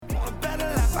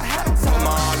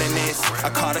I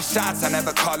call the shots, I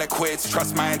never call it quits.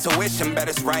 Trust my intuition, bet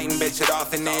it's right and bitch, it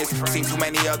often is. Seen too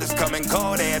many others come and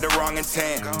go, they had the wrong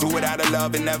intent. Do it out of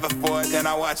love and never for it, then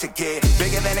I watch it get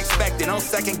bigger than expected. Don't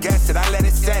second guess it, I let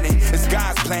it set it. It's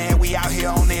God's plan, we out here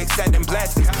only accepting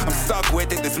blessings. I'm stuck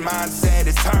with it, this mindset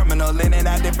is terminal. In and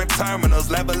out different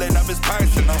terminals, leveling up is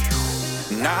personal.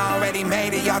 And I already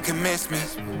made it, y'all can miss me.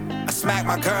 I smack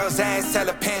my girl's ass, tell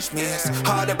her pinch me. It's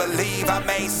hard to believe I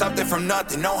made something from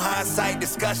nothing. No hindsight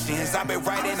discussions, I've been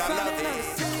writing, I love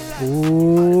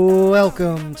it.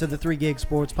 Welcome to the 3 Gig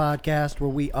Sports Podcast,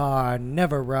 where we are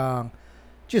never wrong,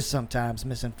 just sometimes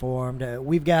misinformed.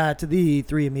 We've got the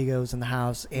 3 amigos in the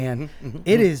house, and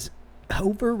it is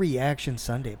Overreaction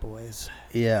Sunday, boys.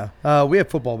 Yeah, we have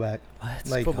football back.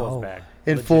 Football's back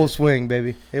in legit. Full swing,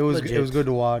 baby. It was Legit. good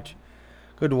to watch.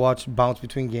 Good to watch bounce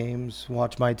between games,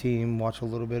 watch my team, watch a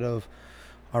little bit of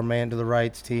our man to the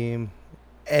right's team,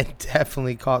 and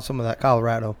definitely caught some of that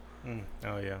Colorado.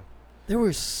 Oh, yeah. There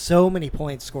were so many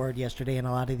points scored yesterday in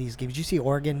a lot of these games. Did you see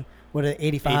Oregon,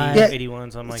 85? 81,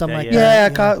 something like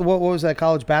that. Yeah. What was that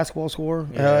college basketball score?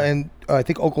 Yeah. And I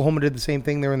think Oklahoma did the same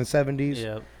thing. They were in the 70s.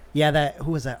 Yeah. Yeah,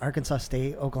 who was that? Arkansas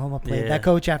State, Oklahoma played. Yeah. That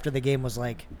coach after the game was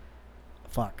like,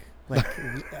 fuck.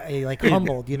 Like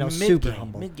humbled, super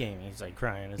humbled. Mid-game, he's like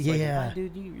crying. It's yeah. like,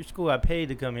 dude, your school got paid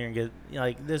to come here and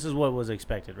get, this is what was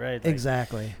expected, right? Like,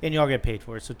 exactly. And y'all get paid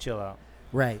for it, so chill out.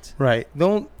 Right.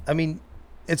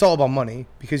 It's all about money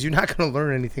because you're not going to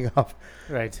learn anything off.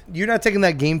 Right. You're not taking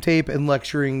that game tape and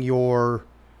lecturing your,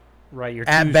 right, your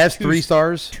at best 3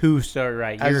 stars. 2-star,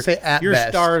 right. I would say at your best.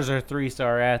 stars are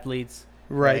 3-star athletes.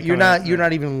 Right. You're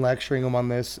not even lecturing them on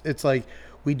this. It's like,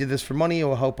 we did this for money. It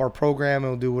will help our program. It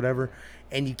will do whatever.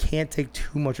 And you can't take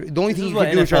too much. The only thing you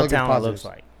can do is try to look at positives.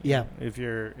 Looks like. Yeah. If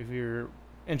you're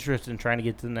interested in trying to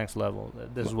get to the next level,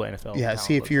 this is what NFL. Yeah.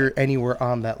 See if you're anywhere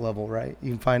on that level, right? You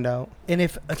can find out. And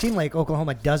if a team like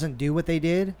Oklahoma doesn't do what they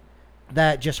did,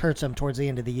 that just hurts them towards the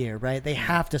end of the year, right? They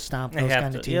have to stomp those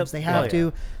kind of teams. Yep. They have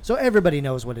to. So everybody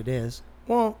knows what it is.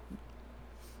 Well,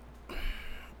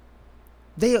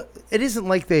 it isn't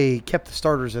like they kept the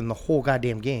starters in the whole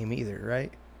goddamn game either,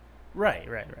 right? Right.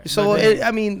 So,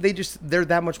 they're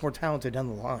that much more talented down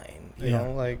the line. You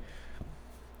know, like,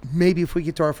 maybe if we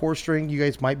get to our 4th string, you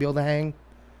guys might be able to hang.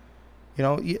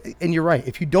 And you're right.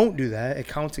 If you don't do that, it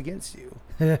counts against you.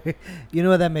 You know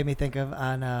what that made me think of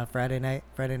on Friday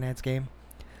night's game?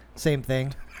 Same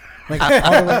thing. Like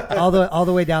all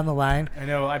the way down the line. I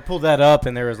know. I pulled that up,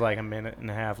 and there was like a minute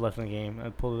and a half left in the game.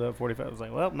 I pulled it up 45. I was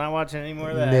like, well, not watching any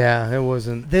more of that. Yeah, it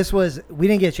wasn't. We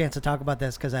didn't get a chance to talk about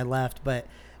this because I left, but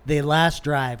the last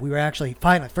drive, we were actually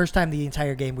finally, first time the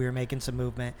entire game, we were making some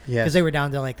movement. Yeah. Because they were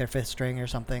down to like their 5th string or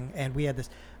something. And we had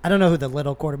this, I don't know who the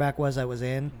little quarterback was that was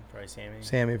in. Probably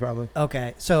Sammy, probably.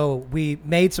 Okay. So we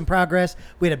made some progress.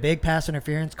 We had a big pass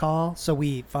interference call. So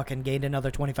we fucking gained another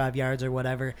 25 yards or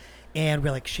whatever. And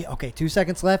we're like, shit, okay, 2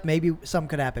 seconds left. Maybe something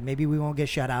could happen. Maybe we won't get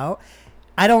shut out.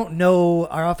 I don't know.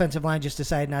 Our offensive line just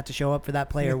decided not to show up for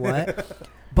that play or what.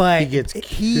 But he gets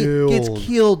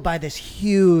killed by this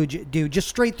huge dude, just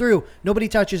straight through. Nobody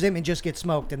touches him and just gets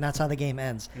smoked, and that's how the game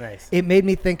ends. Nice. It made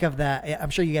me think of that. I'm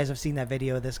sure you guys have seen that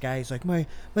video of this guy. He's like, my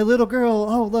little girl,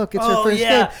 oh, look, it's her first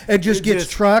game. And just gets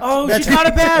trucked. Oh, she's got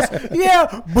a pass.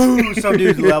 Yeah. Boom. Some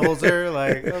dude levels her.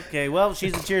 Like, okay, well,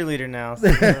 she's a cheerleader now.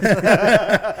 So.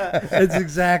 That's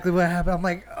exactly what happened. I'm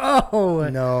like, oh.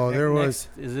 No, there was.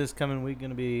 Is this coming week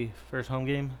going to be first home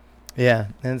game? Yeah,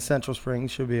 and Central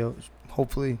Springs should be able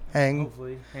hopefully hang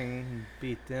and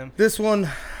beat them. This one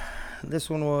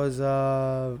was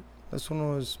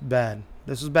bad.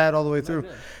 This was bad all the way through.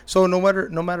 So no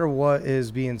matter what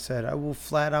is being said, I will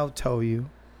flat out tell you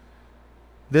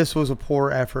this was a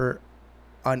poor effort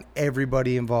on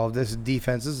everybody involved. This is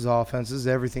defense, this is offense, this is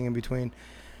everything in between.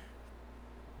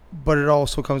 But it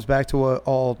also comes back to what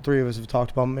all 3 of us have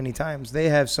talked about many times. They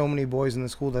have so many boys in the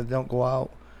school that don't go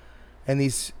out. And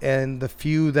the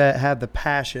few that have the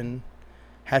passion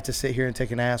have to sit here and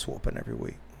take an ass whooping every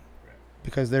week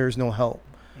because there's no help.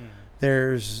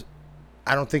 There's,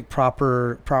 I don't think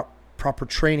proper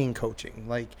training coaching,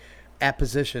 like at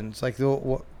positions, like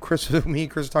what Chris were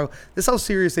talking. This is how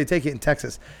serious they take it in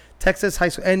Texas high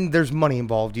school, and there's money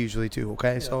involved usually too.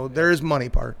 Okay, so there is money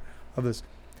part of this.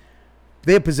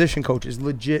 They have position coaches,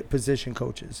 legit position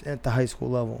coaches at the high school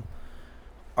level.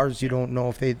 Ours, you don't know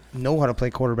if they know how to play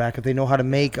quarterback, if they know how to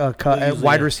make a cut at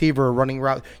wide receiver or running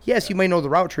route. Yes, you may know the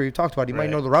route tree. We talked about it. You might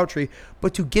know the route tree,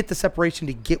 but to get the separation,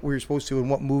 to get where you're supposed to and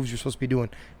what moves you're supposed to be doing,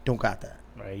 don't got that.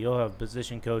 Right. You'll have a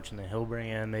position coach, and then he'll bring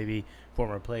in maybe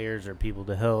former players or people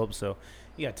to help. So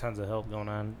you got tons of help going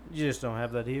on. You just don't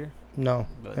have that here. No.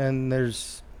 But and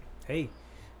there's... Hey,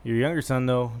 Your younger son,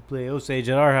 though, play Osage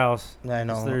at our house I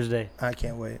know. this Thursday. I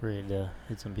can't wait. Ready to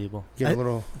hit some people. Get a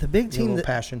little, The big get a team, little that,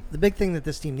 passion. the big thing that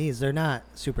this team needs, they're not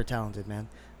super talented, man.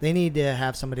 They need to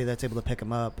have somebody that's able to pick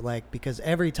them up, like because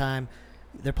every time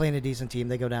they're playing a decent team,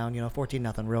 they go down,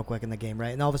 14-0 real quick in the game,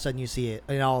 right? And all of a sudden you see it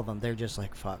in all of them. They're just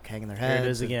like, fuck, hanging their heads. There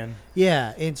it is and- again.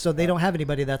 Yeah, and so they don't have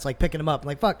anybody that's like picking them up.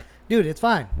 Like, fuck, dude, it's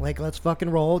fine. Like, let's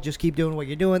fucking roll. Just keep doing what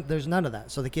you're doing. There's none of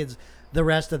that. So the kids, the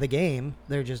rest of the game,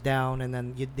 they're just down, and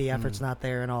then the effort's not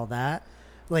there and all that.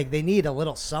 Like, they need a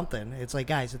little something. It's like,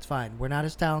 guys, it's fine. We're not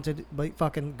as talented, but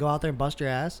fucking go out there and bust your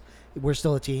ass. We're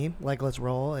still a team. Like, let's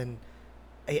roll. And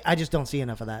I just don't see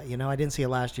enough of that. I didn't see it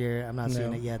last year. I'm not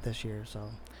seeing No. it yet this year. So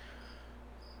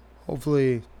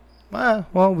Hopefully,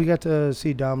 well, we got to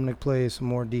see Dominic play some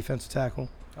more defensive tackle.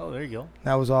 Oh, there you go.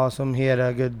 That was awesome. He had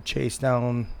a good chase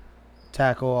down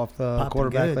tackle off the popping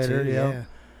quarterback good, later. too, Yeah.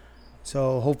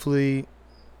 So hopefully,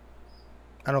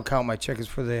 I don't count my chickens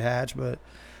for the hatch, but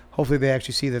hopefully they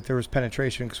actually see that there was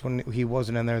penetration because when he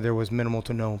wasn't in there was minimal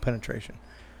to no penetration.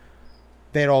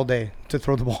 They had all day to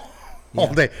throw the ball. All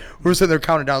Yeah. day. We were sitting there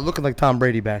counting down, looking like Tom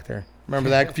Brady back there. Remember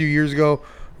that a few years ago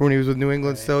when he was with New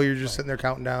England Right. still? You're just sitting there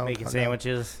counting down. Making counting down.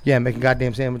 sandwiches. Yeah, making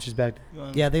goddamn sandwiches back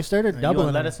there. Yeah, they started You doubling want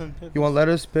him. lettuce and pickles? You want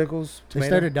lettuce, pickles, They tomato?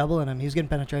 started doubling him. He's getting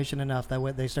penetration enough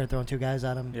that they started throwing two guys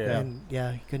at him. Yeah. And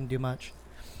he couldn't do much.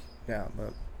 Yeah,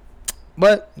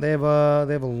 but they have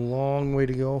a long way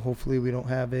to go. Hopefully we don't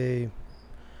have a.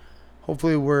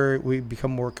 Hopefully we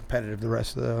become more competitive the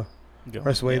rest of the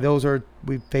way. Yeah.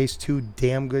 We faced two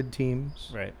damn good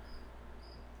teams. Right.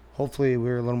 Hopefully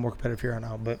we're a little more competitive here on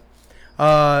out. But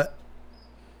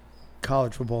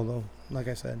college football though, like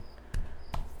I said,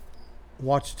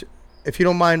 watched. If you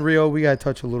don't mind, Rio, we gotta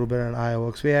touch a little bit on Iowa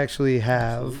because we actually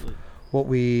have Absolutely. what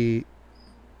we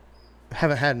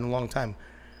haven't had in a long time: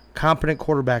 competent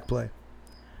quarterback play.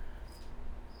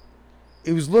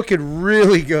 It was looking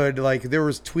really good. Like there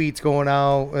was tweets going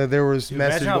out, there was Dude,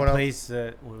 messages imagine going how out. place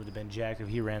that would have been jacked if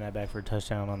he ran that back for a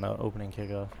touchdown on the opening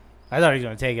kickoff. I thought he was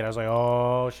going to take it. I was like,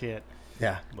 oh, shit.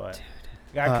 Yeah, But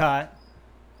got caught.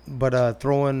 but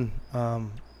throwing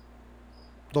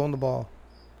the ball,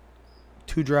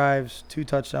 2 drives, 2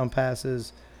 touchdown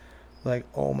passes. Like,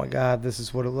 oh my God, this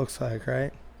is what it looks like,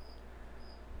 right?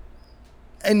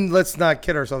 And let's not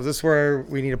kid ourselves. This is where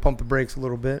we need to pump the brakes a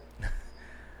little bit.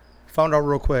 Found out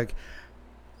real quick.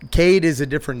 Cade is a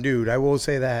different dude. I will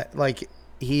say that. Like,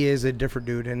 he is a different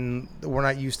dude, and we're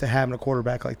not used to having a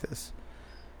quarterback like this.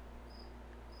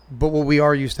 But what we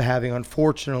are used to having,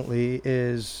 unfortunately,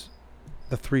 is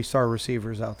the 3-star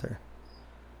receivers out there.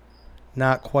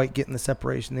 Not quite getting the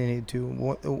separation they need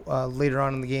to. Later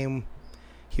on in the game,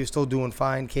 he was still doing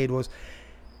fine. Cade was.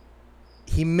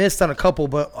 He missed on a couple,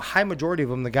 but a high majority of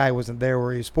them, the guy wasn't there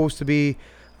where he was supposed to be.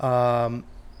 There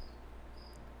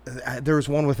was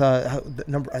one with I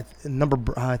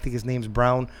think his name's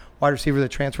Brown, wide receiver that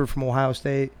transferred from Ohio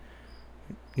State.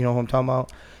 You know who I'm talking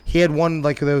about? He had one,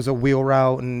 like, there was a wheel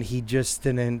route, and he just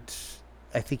didn't.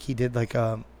 I think he did like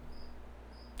a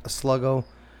sluggo.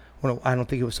 When I don't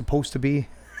think it was supposed to be.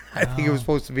 I think it was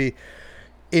supposed to be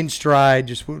in stride,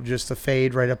 just a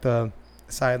fade right up the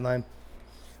sideline.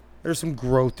 There's some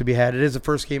growth to be had. It is the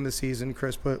first game of the season.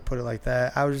 Chris put it like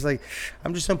that. I was just like,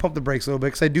 I'm just going to pump the brakes a little bit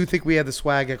because I do think we have the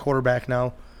swag at quarterback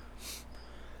now.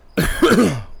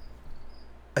 I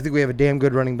think we have a damn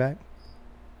good running back.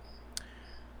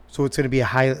 So it's going to be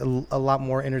a lot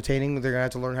more entertaining. They're going to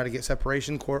have to learn how to get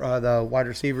separation. The wide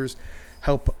receivers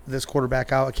help this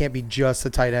quarterback out. It can't be just the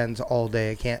tight ends all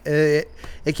day. It can't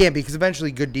be because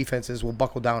eventually good defenses will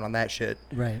buckle down on that shit.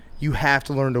 Right. You have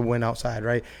to learn to win outside,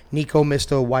 right? Nico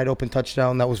missed a wide open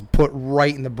touchdown that was put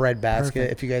right in the bread basket.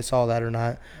 Perfect. If you guys saw that or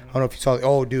not, I don't know if you saw it.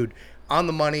 Oh, dude, on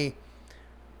the money.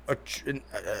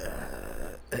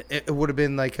 It would have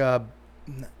been like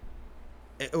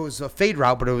it was a fade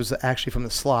route, but it was actually from the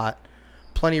slot.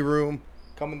 Plenty of room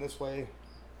coming this way.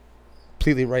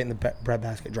 Completely right in the bread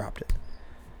basket, dropped it.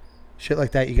 Shit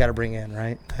like that you got to bring in,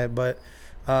 right? But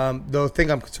the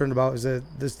thing I'm concerned about is that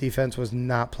this defense was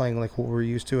not playing like what we're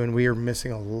used to, and we are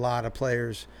missing a lot of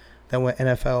players that went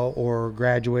NFL or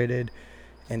graduated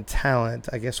in talent.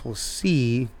 I guess we'll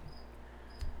see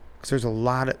because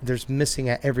there's missing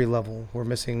at every level. We're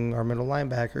missing our middle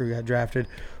linebacker who got drafted.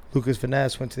 Lucas Van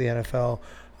Ness went to the NFL.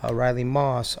 Riley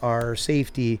Moss, our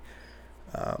safety.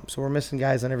 So we're missing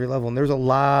guys on every level, and there's a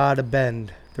lot of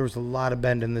bend. There was a lot of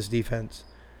bend in this defense.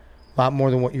 A lot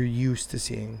more than what you're used to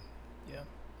seeing.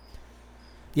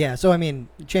 Yeah, so, I mean,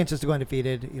 chances to go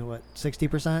undefeated,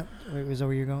 60%? Was that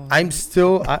where you're going? I'm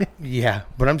still, yeah,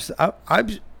 but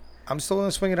I'm still going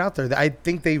to swing it out there. I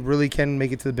think they really can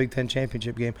make it to the Big Ten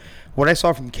championship game. What I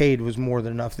saw from Cade was more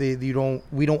than enough.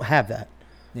 We don't have that.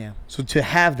 Yeah. So to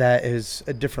have that is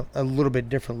a little bit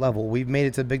different level. We've made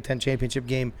it to the Big Ten championship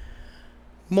game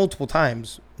multiple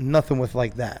times. Nothing with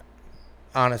like that.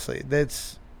 Honestly,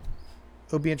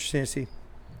 it'll be interesting to see.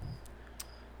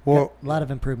 Well, a lot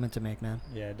of improvement to make, man.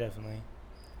 Yeah, definitely.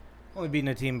 Only beating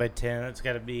a team by 10, it's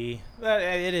got to be.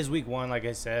 It is week 1, like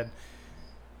I said.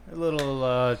 A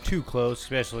little too close,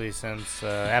 especially since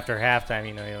after halftime,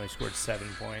 he only scored 7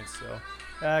 points. So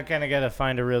kind of got to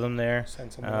find a rhythm there.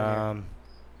 Send somebody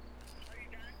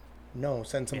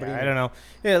send somebody. I don't know.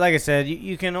 Yeah, like I said,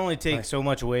 you can only take so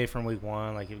much away from week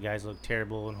 1. Like, if guys look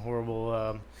terrible and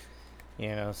horrible,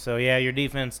 So, yeah, your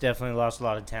defense definitely lost a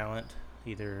lot of talent,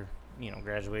 either,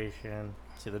 graduation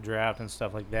to the draft and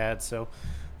stuff like that. So,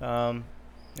 and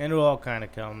it'll all kind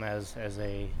of come as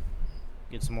they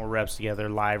get some more reps together,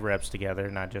 live reps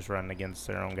together, not just running against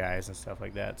their own guys and stuff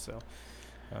like that. So,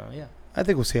 yeah. I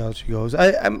think we'll see how it goes.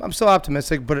 I'm still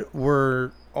optimistic, but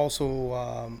we're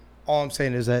also all I'm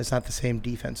saying is that it's not the same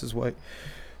defense as what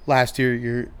last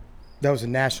year. That was a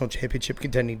national championship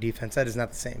contending defense. That is not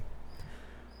the same.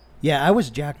 Yeah, I was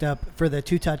jacked up for the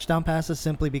 2 touchdown passes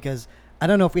simply because I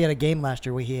don't know if we had a game last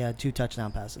year where he had 2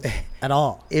 touchdown passes at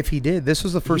all. If he did, this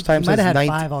was the first time he since might have had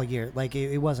 5 all year. Like,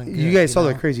 it wasn't good. You guys saw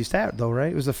that crazy stat, though,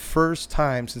 right? It was the first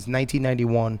time since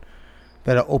 1991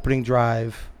 that an opening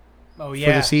drive for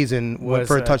the season went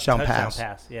for a touchdown pass.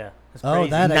 Yeah. That's crazy.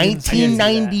 That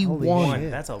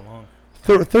 1991. That's a long.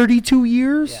 32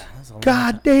 years? Yeah, that's a long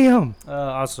God damn.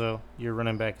 Also, your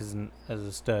running back isn't as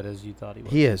a stud as you thought he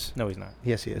was. He is. No, he's not.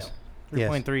 Yes, he is.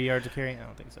 3.3 yards a carry? I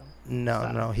don't think so.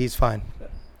 No, he's fine.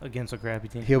 Against a crappy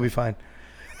team. He'll be fine.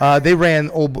 They ran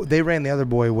the other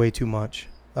boy way too much.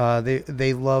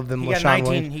 They love them.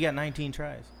 He got 19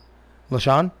 tries.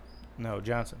 LaShawn? No,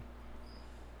 Johnson.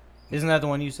 Isn't that the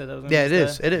one you said that was? Yeah, it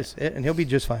is. And he'll be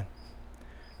just fine.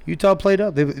 Utah played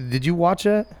up. Did you watch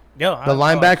that? Yeah. The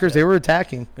linebackers, they were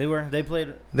attacking. They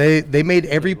played. They made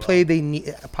every play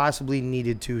they possibly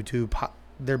needed to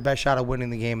their best shot of winning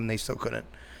the game, and they still couldn't.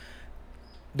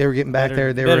 They were getting back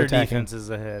there. They were attacking. Defense is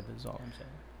ahead, is all I'm saying.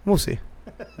 We'll see.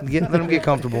 Let them get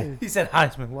comfortable. He said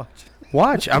Heisman.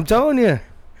 Watch. I'm telling you.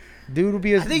 Dude will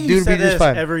be I think you said this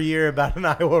every year about an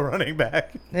Iowa running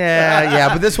back. Yeah,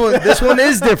 but this one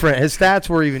is different. His stats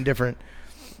were even different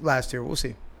last year. We'll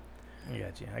see.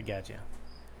 I got you.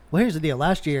 Well, here's the deal.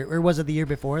 Last year, or was it the year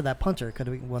before, that punter could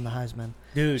have won the Heisman.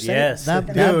 Dude, yes. That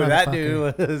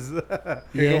dude was.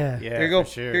 Yeah. Here you go.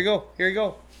 Sure. Here you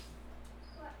go.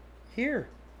 Here.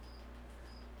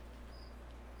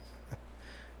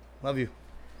 Love you.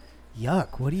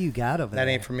 Yuck. What do you got over there?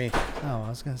 That ain't for me. Oh, I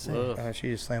was going to say.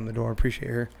 She just slammed the door. Appreciate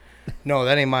her. No,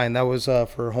 that ain't mine. That was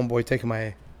for homeboy taking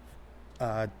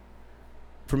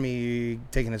for me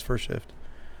taking his first shift.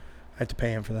 I had to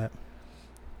pay him for that.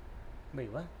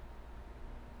 Wait, what?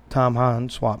 Tom Hahn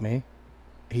swapped me.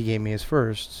 He gave me his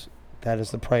first. That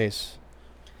is the price.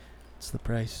 It's the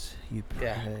price you pay.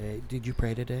 Yeah. Did you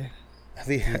pray today?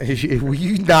 Will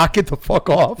you knock it the fuck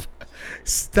off?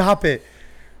 Stop it.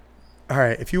 All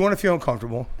right, if you want to feel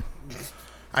uncomfortable,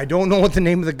 I don't know what the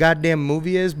name of the goddamn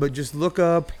movie is, but just look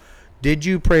up Did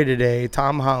You Pray Today,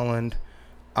 Tom Holland,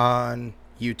 on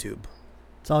YouTube.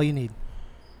 That's all you need.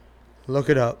 Look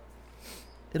it up.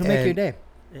 It'll make your day.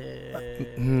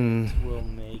 It will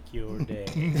make your day.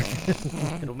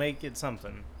 It'll make it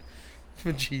something.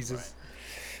 Jesus.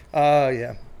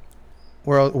 Yeah.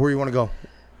 Where you want to go?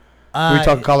 We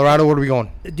talking Colorado? Where are we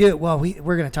going? Dude, well,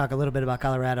 we're going to talk a little bit about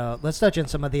Colorado. Let's touch on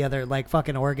some of the other, like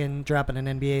fucking Oregon dropping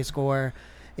an NBA score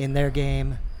in their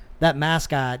game. That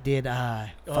mascot did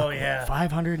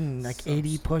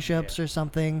 580 push-ups or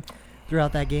something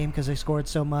throughout that game because they scored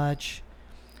so much.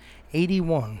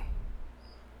 81.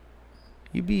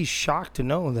 You'd be shocked to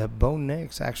know that Bo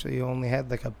Nix actually only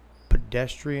had like a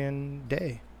pedestrian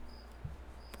day.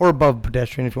 Or above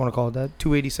pedestrian, if you want to call it that.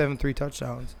 287, 3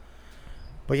 touchdowns.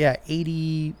 But yeah,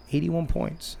 81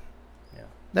 points. Yeah.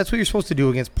 That's what you're supposed to do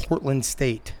against Portland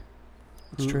State.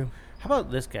 It's true. How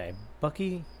about this guy?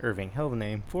 Bucky Irving, hell of a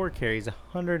name. 4 carries,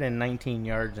 119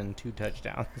 yards, and 2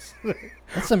 touchdowns.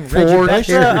 That's some That's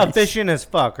efficient as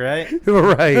fuck, right?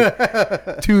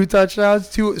 Right. 2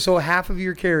 touchdowns. So half of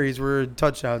your carries were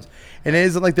touchdowns. And it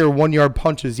isn't like they're 1 yard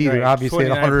punches either, right. obviously, at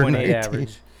 118.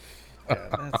 Average.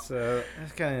 That's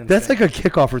kind of That's like a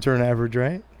kickoff return average,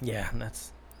 right? Yeah,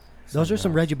 that's. Those are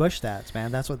some Reggie Bush stats,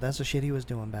 man. That's the shit he was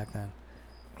doing back then.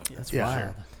 That's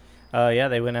wild. Sure. Yeah,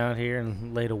 they went out here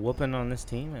and laid a whooping on this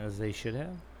team as they should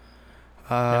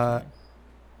have.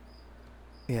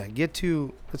 Yeah,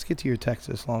 let's get to your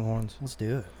Texas Longhorns. Let's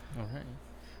do it. All right.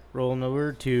 Rolling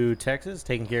over to Texas,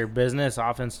 taking care of business.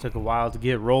 Offense took a while to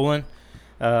get rolling.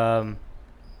 Quinn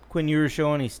Ewers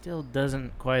showing he still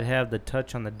doesn't quite have the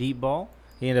touch on the deep ball.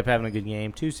 He ended up having a good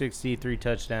game, 260, 3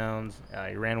 touchdowns.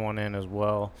 He ran one in as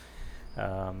well.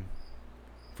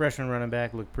 Freshman running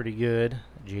back looked pretty good.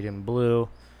 Jaden Blue.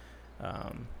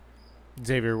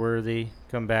 Xavier Worthy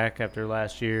come back after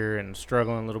last year and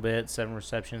struggling a little bit. 7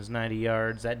 receptions, 90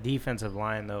 yards. That defensive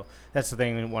line, though, that's the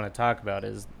thing we want to talk about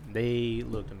is they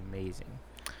looked amazing.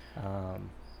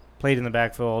 Played in the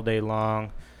backfield all day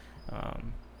long.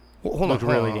 Looked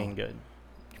really dang good.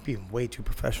 You're being way too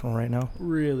professional right now.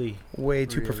 Really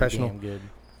Professional. Damn good.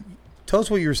 Tell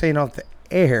us what you were saying off the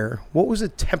air. What was the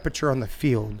temperature on the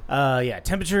field?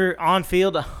 Temperature on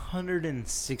field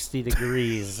 160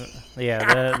 degrees.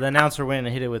 Yeah, the announcer went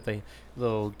and hit it with a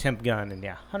little temp gun, and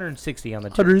 160 on the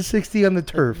turf. 160 on the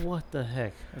turf. Like, what the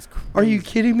heck? That's crazy. Are you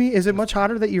kidding me? Is it much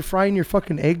hotter that you're frying your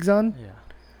fucking eggs on? Yeah.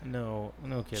 No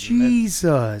kidding.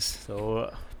 Jesus.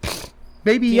 So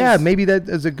maybe that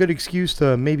is a good excuse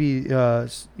to maybe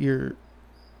your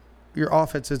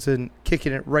offense isn't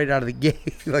kicking it right out of the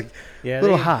gate. Like a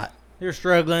little hot. They're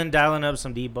struggling, dialing up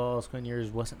some deep balls. Quinn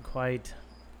Ewers wasn't quite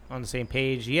on the same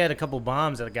page. He had a couple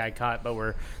bombs that a guy caught, but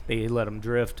where they let him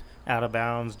drift out of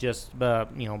bounds just by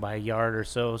a yard or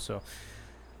so. So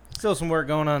still some work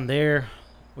going on there.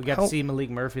 We got to see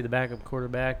Malik Murphy, the backup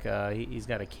quarterback. He's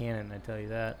got a cannon, I tell you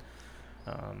that.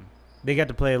 They got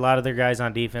to play a lot of their guys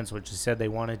on defense, which they said they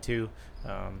wanted to.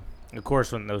 Of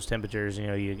course, when those temperatures,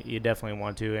 you definitely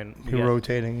want to. And you're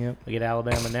rotating, yep. We get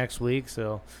Alabama next week,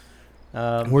 so.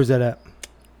 Where's that at?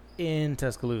 In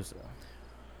Tuscaloosa.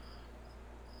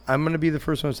 I'm going to be the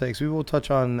first one to say, because we will touch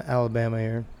on Alabama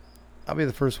here. I'll be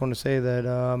the first one to say that,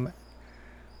 I'm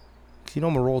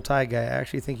a Roll Tide guy. I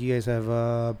actually think you guys have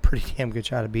a pretty damn good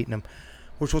shot of beating them,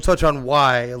 which we'll touch on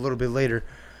why a little bit later.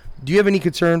 Do you have any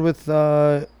concern with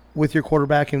your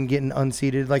quarterback and getting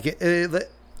unseated?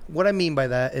 What I mean by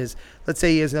that is, let's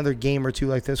say he has another game or two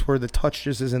like this where the touch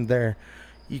just isn't there,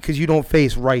 because you don't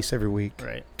face Rice every week.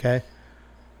 Right. Okay.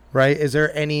 Right. Is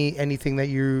there anything that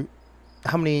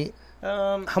how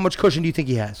much cushion do you think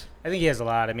he has? I think he has a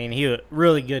lot. I mean, he was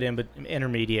really good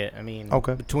intermediate. I mean,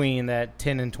 okay. Between that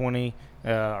 10 and 20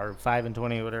 or 5 and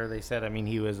 20, whatever they said, I mean,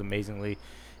 he was amazingly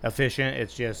efficient.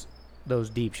 It's just those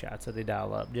deep shots that they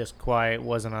dial up. Just quiet,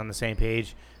 wasn't on the same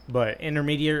page. But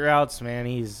intermediate routes, man,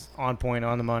 he's on point,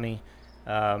 on the money.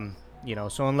 So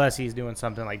unless he's doing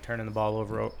something like turning the ball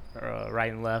over right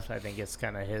and left, I think it's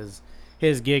kind of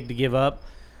his gig to give up.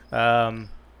 I mean,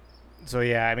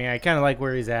 I kind of like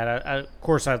where he's at. Of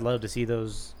course, I'd love to see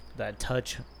that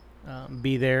touch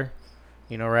be there,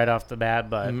 right off the bat.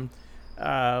 But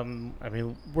I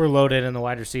mean, we're loaded in the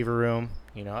wide receiver room.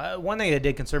 One thing that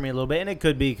did concern me a little bit, and it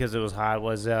could be because it was hot,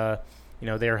 was they were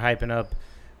hyping up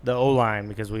the O-line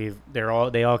because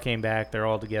they all came back. They're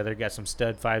all together. Got some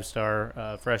stud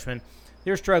 5-star freshmen.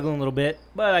 They were struggling a little bit,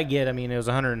 but I mean, it was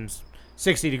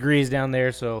 160 degrees down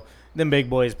there, so them big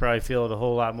boys probably feel it a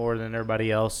whole lot more than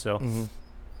everybody else. So,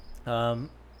 going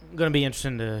to be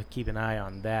interesting to keep an eye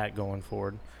on that going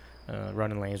forward.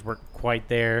 Running lanes weren't quite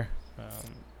there.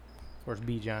 Of course,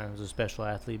 B. John was a special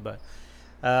athlete, but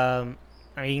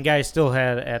I mean, guys still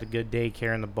had a good day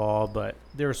carrying the ball, but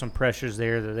there were some pressures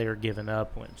there that they were giving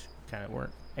up, which kind of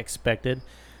weren't expected.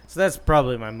 So that's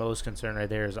probably my most concern right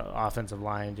there is offensive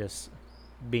line just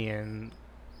being,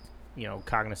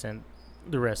 cognizant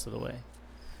the rest of the way.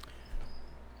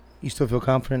 You still feel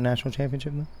confident in national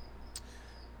championship, though?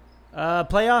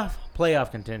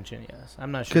 Playoff contention, yes.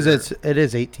 I'm not sure. Because it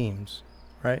is 8 teams,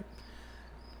 right?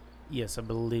 Yes, I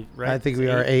believe. Right. I think we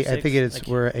are 8. I think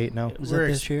we're at 8 now. Was it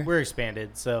this year? We're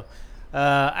expanded, so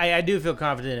I do feel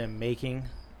confident in making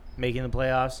the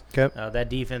playoffs. Okay. That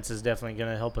defense is definitely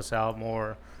going to help us out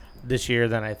more this year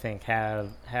than I think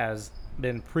has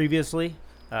been previously.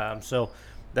 So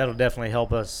that'll definitely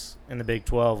help us in the Big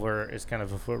 12, where it's kind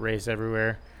of a foot race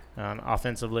everywhere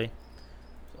offensively.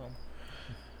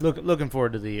 So looking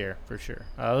forward to the year for sure.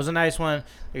 It was a nice one.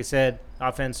 Like I said,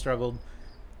 offense struggled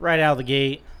right out of the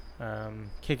gate.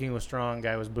 Kicking was strong.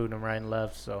 Guy was booting him right and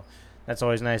left, so that's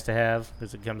always nice to have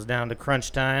because it comes down to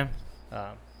crunch time.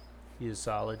 He is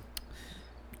solid.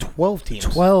 12 teams.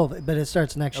 12, but it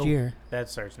starts next year. That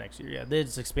starts next year. Yeah,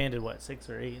 it's expanded. 6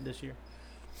 or 8 this year?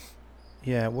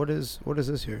 Yeah. What is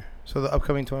this year? So the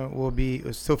upcoming tournament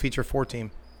will still feature 4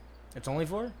 team. It's only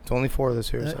 4. It's only 4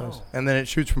 this year, and then it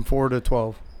shoots from 4 to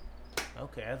 12.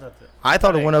 Okay, I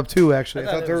thought it went up too. Actually,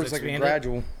 I thought there was expanded. like a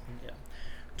gradual.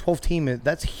 12 team,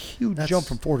 that's a huge jump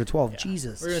from 4 to 12. Yeah.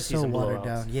 Jesus, we're gonna see so some watered blowouts.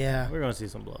 down. Yeah, we're gonna see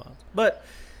some blowouts. But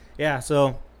yeah,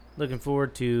 so looking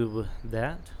forward to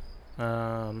that.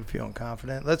 Feeling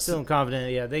confident. Feeling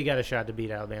confident. Yeah, they got a shot to beat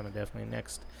Alabama definitely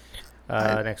next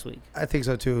week. I think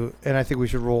so too, and I think we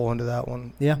should roll into that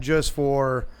one. Yeah. Just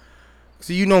for,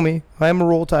 so you know me, I am a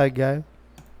Roll Tide guy.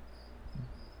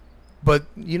 But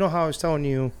you know how I was telling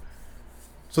you,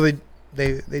 so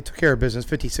they took care of business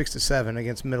 56-7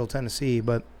 against Middle Tennessee,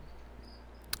 but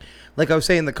like I was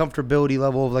saying, the comfortability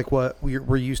level of like what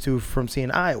we're used to from seeing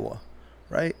Iowa,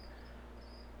 right?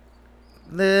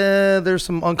 There's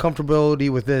some uncomfortability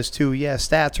with this too. Yeah,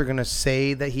 stats are gonna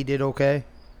say that he did okay,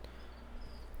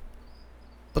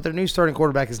 but their new starting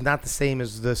quarterback is not the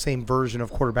same version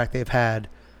of quarterback they've had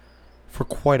for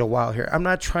quite a while here. I'm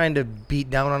not trying to beat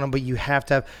down on them, but you have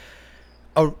to have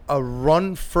a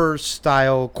run-first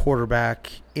style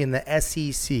quarterback in the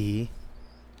SEC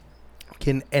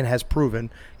and has proven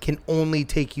can only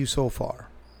take you so far.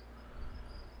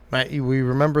 Right? We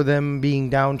remember them being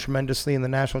down tremendously in the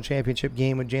national championship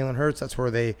game with Jalen Hurts. That's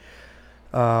where they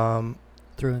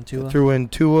threw in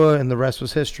Tua, and the rest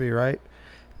was history, right?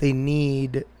 They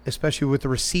need, especially with the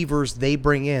receivers they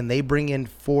bring in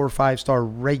 4 or 5-star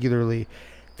regularly.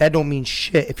 That don't mean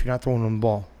shit if you're not throwing them the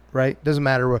ball, right? Doesn't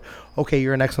matter what. Okay,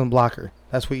 you're an excellent blocker.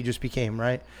 That's what you just became,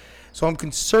 right? So I'm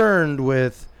concerned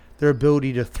with their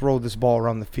ability to throw this ball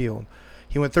around the field.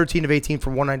 He went 13 of 18 for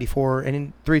 194 and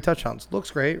in 3 touchdowns.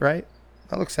 Looks great, right?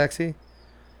 That looks sexy.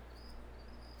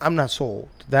 I'm not sold.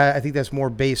 I think that's more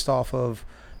based off of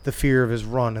the fear of his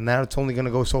run, and that's only going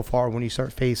to go so far when you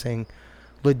start facing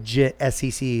legit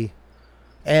SEC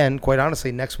and, quite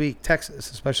honestly, next week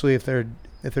Texas, especially if their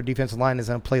defensive line is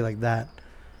going to play like that.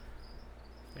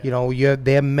 Yeah. You know,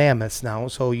 they have mammoths now,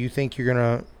 so you think you're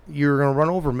gonna run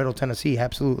over Middle Tennessee?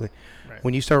 Absolutely. Right.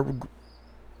 When you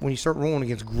start rolling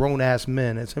against grown-ass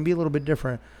men, it's going to be a little bit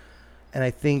different. And I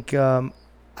think I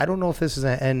don't know if this is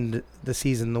going to end the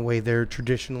season the way they're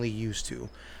traditionally used to.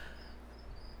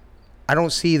 I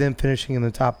don't see them finishing in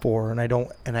the top 4,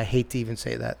 and I hate to even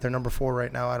say that. They're number 4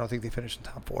 right now. I don't think they finish in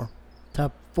top 4.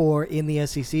 Top 4 in the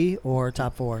SEC or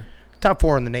top 4? Top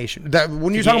 4 in the nation.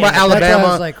 When you're talking about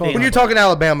Alabama, like, when you're talking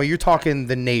Alabama, you're talking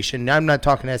the nation. I'm not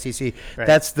talking SEC. Right.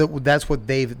 That's what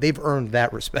they've earned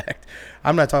that respect.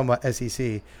 I'm not talking about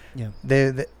SEC. Yeah.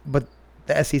 But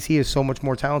the SEC is so much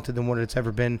more talented than what it's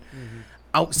ever been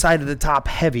outside of the top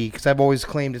heavy, because I've always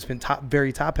claimed it's been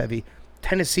very top heavy.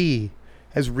 Tennessee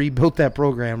has rebuilt that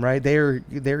program, right? They're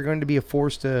going to be a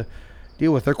force to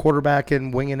deal with. Their quarterback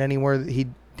and wing it anywhere that he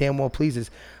damn well pleases.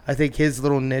 I think his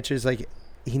little niche is like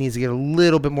he needs to get a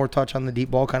little bit more touch on the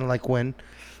deep ball, kind of like Quinn.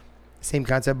 Same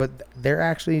concept, but they're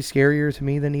actually scarier to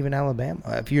me than even Alabama.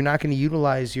 If you're not going to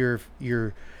utilize your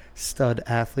stud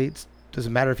athletes,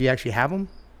 doesn't matter if you actually have them.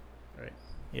 Right.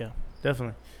 Yeah,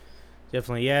 definitely.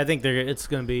 Yeah, I think they're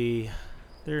going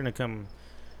to come,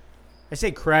 I say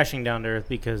crashing down to earth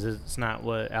because it's not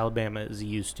what Alabama is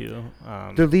used to.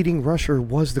 Their leading rusher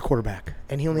was the quarterback,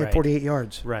 and he only had 48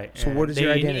 yards. Right. So what is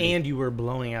your identity? And you were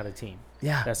blowing out a team.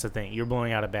 Yeah. That's the thing. You're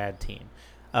blowing out a bad team.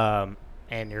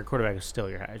 And your quarterback is still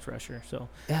your highest rusher. So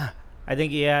yeah. I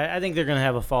think they're going to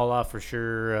have a fall off for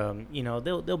sure.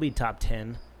 They'll be top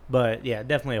 10, but yeah,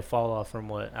 definitely a fall off from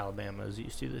what Alabama is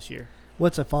used to this year.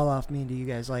 What's a fall off mean to you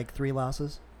guys? Like 3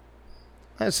 losses?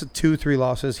 That's 2-3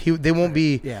 losses. They won't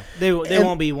be. Yeah. They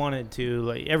won't be 1 and 2.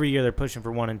 Like every year they're pushing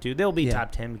for 1 and 2. They'll be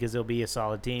top 10 because they'll be a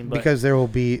solid team. But because there will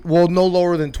be no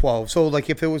lower than 12. So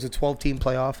like if it was a 12-team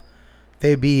playoff,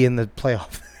 they'd be in the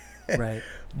playoff. Right.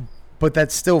 But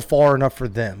that's still far enough for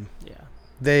them.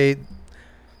 Yeah.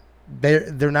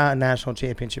 They're not a national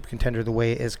championship contender the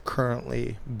way it is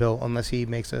currently built, unless he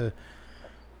makes a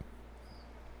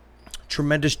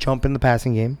tremendous jump in the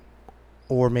passing game,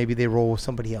 or maybe they roll with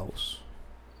somebody else.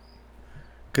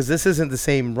 Because this isn't the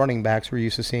same running backs we're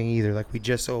used to seeing either. Like we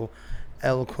just so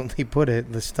eloquently put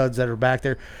it, the studs that are back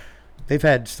there, they've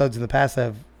had studs in the past that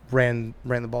have ran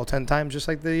the ball 10 times, just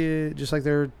like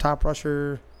their top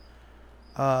rusher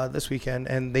this weekend,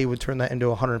 and they would turn that into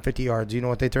 150 yards. You know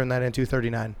what they turned that into?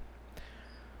 39.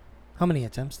 How many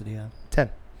attempts did he have? 10.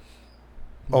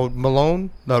 Oh, Malone,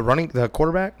 the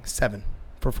quarterback, 7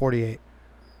 for 48.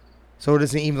 So it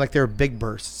isn't even like they're big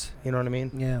bursts. You know what I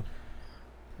mean? Yeah.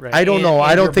 Right. I don't know.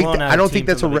 I don't think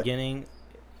that's a beginning.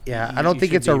 Yeah, I don't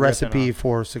think it's a recipe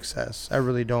for success. I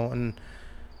really don't, and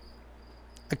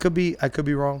I could be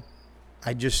wrong.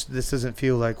 This doesn't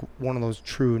feel like one of those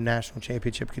true national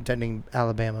championship contending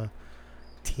Alabama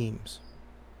teams.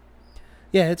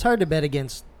 Yeah, it's hard to bet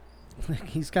against.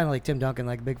 He's kind of like Tim Duncan,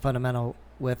 like big fundamental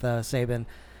with Saban,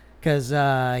 because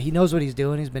he knows what he's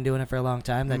doing. He's been doing it for a long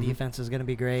time. That defense is going to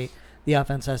be great. The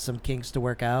offense has some kinks to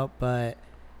work out, but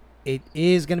it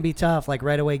is going to be tough. Like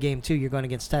right away, game 2, you're going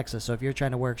against Texas. So if you're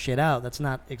trying to work shit out, that's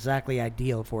not exactly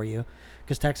ideal for you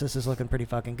because Texas is looking pretty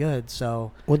fucking good.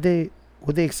 So Would they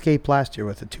escape last year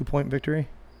with a 2-point victory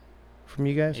from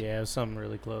you guys? Yeah, it was something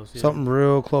really close. Yeah. Something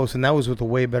real close, and that was with a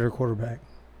way better quarterback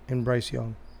in Bryce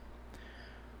Young.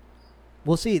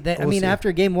 we'll see. I We'll mean, see.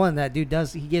 after game 1, that dude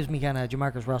he gives me kind of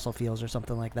Jamarcus Russell feels or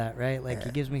something like that, right? Like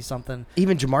he gives me something.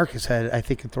 Even Jamarcus I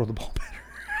think, could throw the ball better.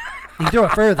 He can throw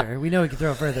it further. We know he can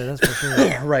throw it further. That's for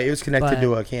sure. Right, it was connected But-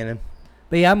 to a cannon.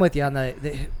 But yeah, I'm with you on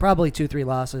the probably 2-3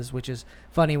 losses, which is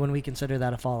funny when we consider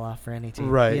that a fall off for any team,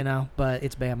 Right. You know, but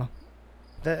it's Bama.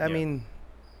 I mean,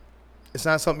 it's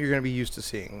not something you're going to be used to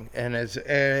seeing, and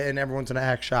everyone's going to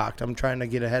act shocked. I'm trying to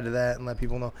get ahead of that and let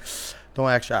people know, don't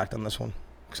act shocked on this one,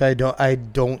 because I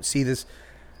don't see this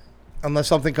unless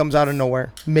something comes out of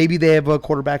nowhere. Maybe they have a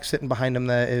quarterback sitting behind them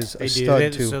that is a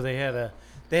stud too. So they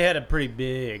had a pretty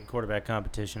big quarterback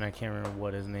competition. I can't remember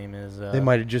what his name is. They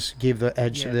might have just gave the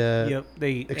edge to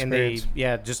the experience.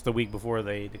 Just the week before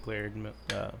they declared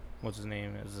what's his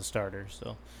name as the starter.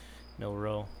 So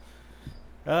Milroe.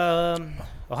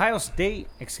 Ohio State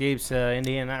escapes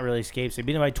Indiana. Not really escapes. They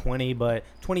beat them by 20, but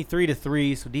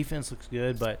 23-3. So defense looks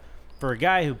good. But for a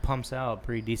guy who pumps out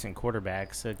pretty decent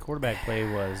quarterbacks, quarterback play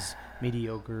was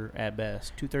mediocre at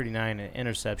best. 239 an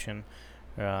interception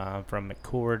from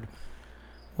McCord.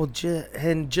 Well,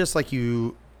 just like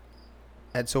you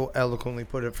had so eloquently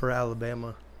put it for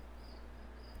Alabama,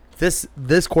 this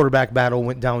quarterback battle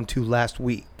went down to last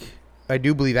week. I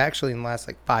do believe actually in the last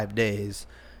 5 days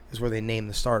is where they named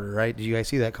the starter, right? Did you guys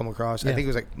see that come across? Yeah. I think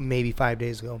it was maybe 5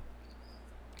 days ago.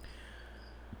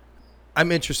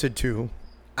 I'm interested too.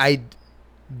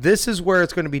 This is where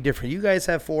it's going to be different. You guys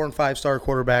have 4- and 5-star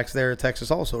quarterbacks there at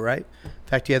Texas also, right? In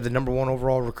fact, you had the number 1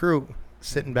 overall recruit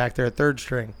sitting back there at third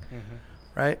string. Mm-hmm.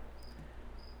 Right?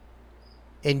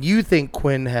 And you think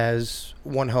Quinn has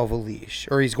one hell of a leash,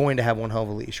 or he's going to have one hell of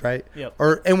a leash, right? Yep.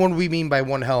 And what we mean by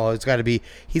one hell, it's got to be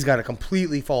he's got to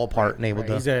completely fall apart and able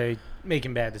to. He's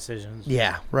making bad decisions.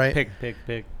 Yeah, right. Pick.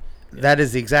 Yeah. That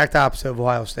is the exact opposite of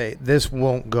Ohio State. This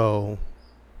won't go.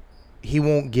 He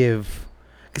won't give,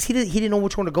 because he didn't know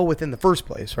which one to go with in the first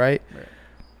place, right?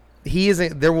 He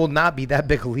isn't. There will not be that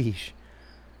big a leash.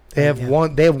 They have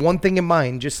one. They have one thing in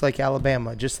mind, just like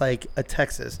Alabama, just like a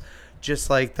Texas, just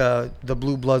like the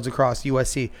blue bloods across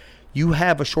USC. You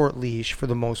have a short leash for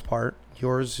the most part.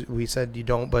 Yours, we said you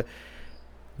don't, but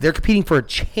they're competing for a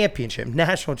championship,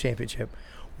 national championship.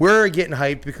 We're getting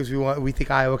hyped because we think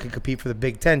Iowa can compete for the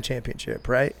Big Ten championship,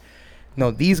 right?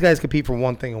 No, these guys compete for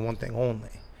one thing and one thing only.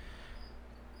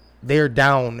 They are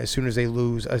down as soon as they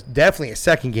lose. Definitely a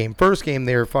second game. First game,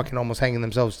 they were fucking almost hanging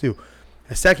themselves too.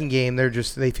 A second game,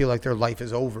 they feel like their life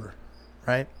is over,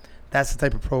 right? That's the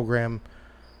type of program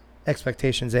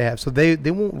expectations they have. So they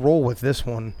won't roll with this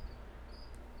one.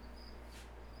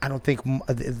 I don't think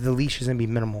the leash is going to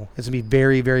be minimal. It's going to be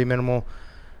very, very minimal.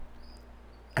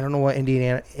 I don't know what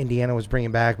Indiana was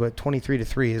bringing back, but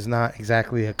 23-3 is not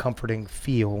exactly a comforting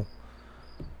feel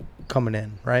coming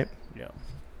in, right? Yeah.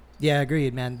 Yeah,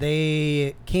 agreed, man.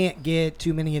 They can't get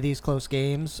too many of these close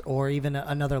games or even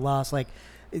another loss,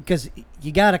 because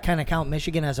you got to kind of count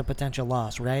Michigan as a potential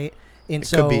loss, right? And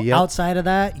so could be, yep. Outside of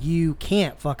that, you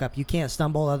can't fuck up. You can't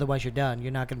stumble, otherwise you're done.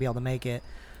 You're not going to be able to make it.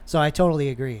 So I totally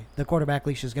agree. The quarterback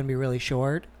leash is going to be really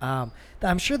short. I'm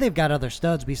sure they've got other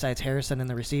studs besides Harrison in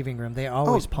the receiving room. They're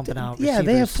always pumping out receivers. Yeah,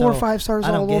 they have 4 or so 5 stars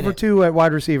I don't all get over it. too at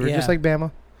wide receiver, Yeah. just like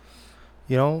Bama.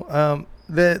 You know,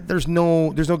 there's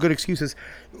no good excuses.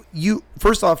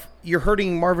 First off, you're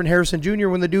hurting Marvin Harrison Jr.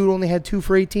 when the dude only had 2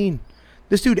 for 18.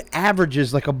 This dude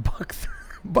averages like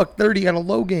 $130 on a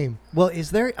low game. Well,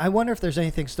 I wonder if there's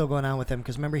anything still going on with him,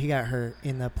 because remember he got hurt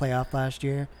in the playoff last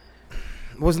year.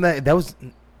 Wasn't that was?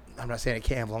 I'm not saying it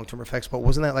can't have long-term effects, but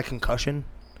wasn't that like concussion?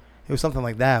 It was something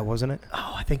like that, wasn't it?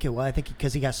 Oh, I think it was. I think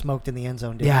because he got smoked in the end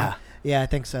zone, didn't Yeah. he? Yeah, I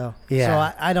think so.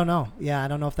 Yeah. So I don't know. Yeah, I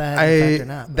don't know if that had an effect or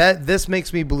not. This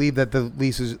makes me believe that the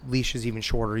leash is even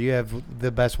shorter. You have the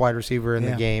best wide receiver in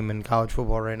the game in college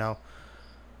football right now.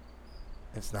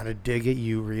 It's not a dig at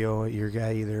you, Rio, at your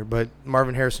guy either, but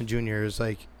Marvin Harrison Jr. is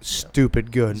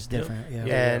stupid good. It's different. Yeah.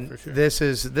 And for sure. this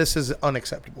is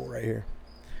unacceptable right here.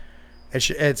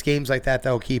 It's games like that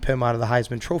will keep him out of the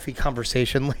Heisman Trophy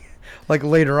conversation, like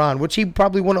later on, which he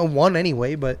probably wouldn't have won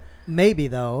anyway. But Maybe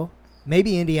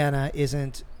Indiana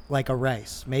isn't like a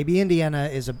Rice. Maybe Indiana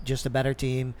is just a better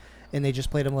team, and they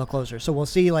just played them a little closer. So we'll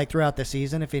see throughout the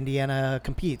season if Indiana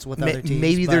competes with other teams.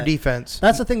 maybe their but defense.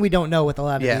 That's the thing we don't know with a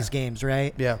lot of Yeah. these games,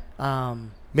 right? Yeah,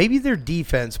 Um, maybe their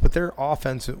defense, but their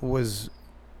offense was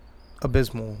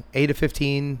abysmal. 8 of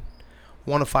 15,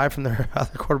 1 of 5 from their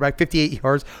other quarterback, 58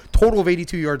 yards, total of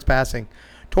 82 yards passing.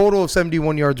 Total of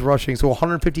 71 yards rushing, so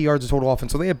 150 yards of total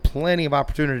offense. So they had plenty of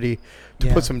opportunity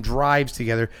to put some drives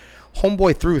together.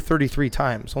 Homeboy threw 33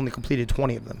 times, only completed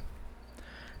 20 of them.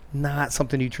 Not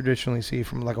something you traditionally see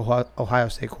from like a Ohio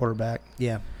State quarterback.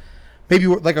 Yeah. Maybe,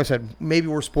 like I said, maybe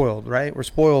we're spoiled, right? We're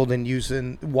spoiled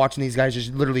and watching these guys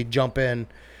just literally jump in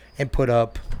and put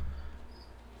up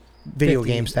video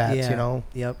 50, game stats, yeah. you know?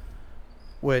 Yep.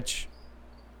 Which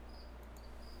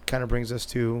kind of brings us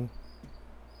to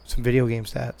some video game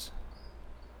stats.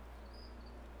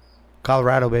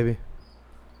 Colorado, baby.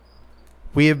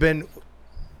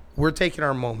 We're taking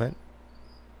our moment.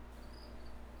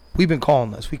 We've been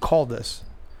calling this. We called this.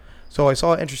 So I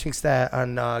saw an interesting stat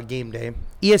on game day.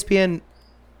 ESPN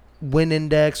win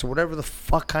index or whatever the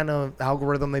fuck kind of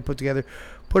algorithm they put together.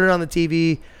 Put it on the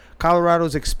TV.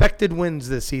 Colorado's expected wins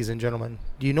this season, gentlemen.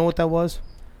 Do you know what that was?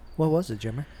 What was it,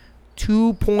 Jimmer?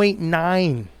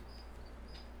 2.9.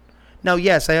 Now,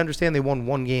 yes, I understand they won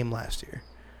one game last year.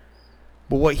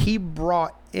 But what he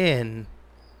brought in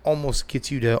almost gets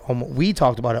you to, we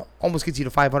talked about it, almost gets you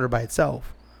to 500 by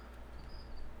itself.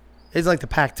 It's like the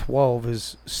Pac-12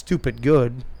 is stupid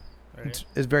good. Right.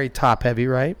 It's very top heavy,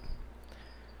 right?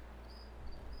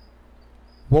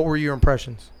 What were your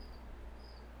impressions?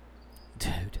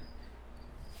 Dude.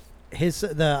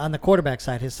 On the quarterback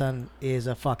side, his son is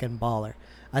a fucking baller.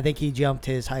 I think he jumped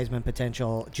his Heisman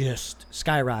potential, just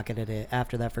skyrocketed it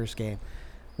after that first game.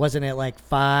 Wasn't it like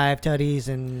 5 tutties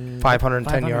and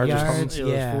 510 yards or something? It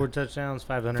was Yeah. 4 touchdowns,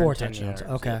 510 4 touchdowns. yards.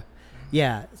 Okay.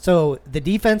 Yeah. So the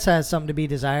defense has something to be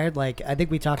desired. Like, I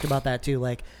think we talked about that too.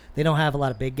 Like, they don't have a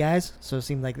lot of big guys. So it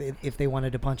seemed like if they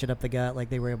wanted to punch it up the gut, like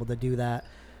they were able to do that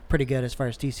pretty good as far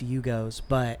as TCU goes.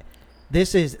 But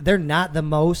they're not the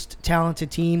most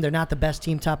talented team. They're not the best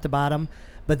team top to bottom.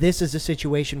 But this is a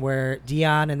situation where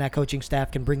Dion and that coaching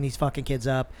staff can bring these fucking kids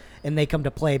up and they come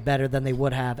to play better than they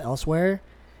would have elsewhere.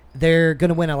 They're going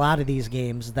to win a lot of these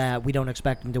games that we don't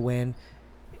expect them to win.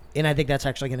 And I think that's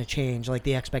actually going to change, like,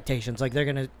 the expectations. Like, we're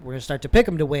going to start to pick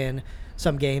them to win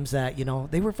some games that, you know,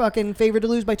 they were fucking favored to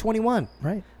lose by 21.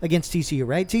 Right. Against TCU,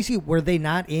 right? TCU, were they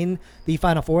not in the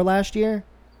Final Four last year?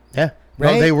 Yeah.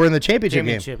 Right? No, they were in the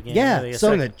championship game. Yeah, they got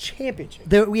so in second. the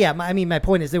championship. My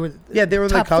point is they were Yeah, they were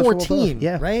top the college 14, football.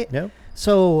 Yeah. right? Yep.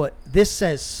 So this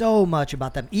says so much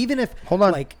about them. Even if, Hold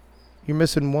on. like, You're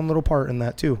missing one little part in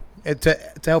that, too. To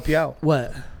help you out.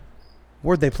 what?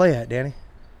 Where'd they play at, Danny?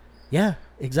 Yeah,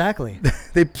 exactly.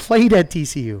 They played at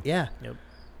TCU. Yeah. Yep.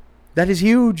 That is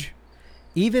huge.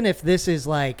 Even if this is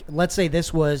like, let's say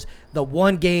this was the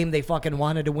one game they fucking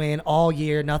wanted to win all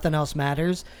year, nothing else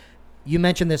matters. You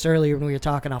mentioned this earlier when we were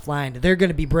talking offline. They're going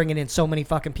to be bringing in so many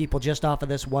fucking people just off of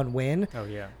this one win Oh,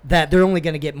 yeah. that they're only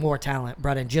going to get more talent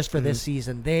brought in just for this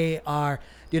season. They are,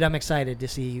 dude, I'm excited to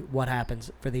see what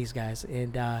happens for these guys.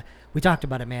 And we talked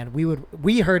about it, man.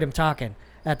 We heard him talking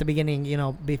at the beginning, you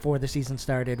know, before the season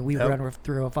started. We run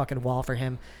through a fucking wall for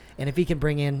him. And if he can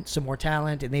bring in some more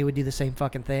talent and they would do the same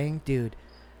fucking thing, dude,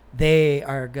 they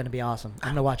are going to be awesome. I'm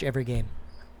going to watch every game.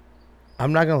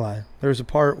 I'm not going to lie. There's a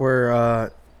part where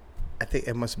I think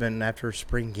it must have been after a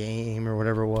spring game or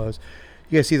whatever it was.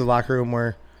 You guys see the locker room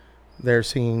where they're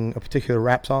singing a particular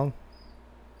rap song?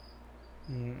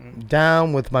 Mm-mm.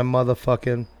 Down with my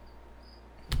motherfucking...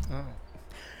 Oh.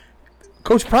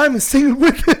 Coach Prime is singing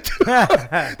with it.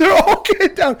 They're all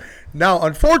getting down. Now,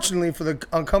 unfortunately, for the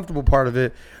uncomfortable part of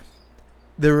it,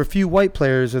 there were a few white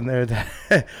players in there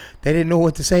that they didn't know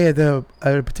what to say at a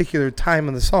particular time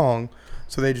in the song,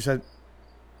 so they just had...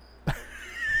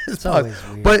 It's always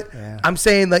weird. But yeah. I'm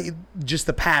saying, like, just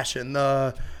the passion.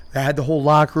 They had the whole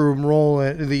locker room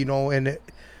rolling, you know, and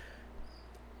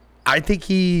I think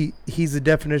he's the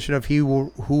definition of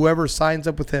whoever signs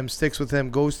up with him, sticks with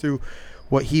him, goes through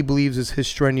what he believes is his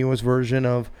strenuous version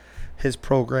of his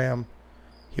program,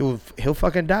 he'll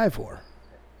fucking die for.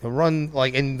 He'll run,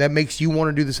 like, and that makes you want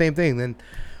to do the same thing. Then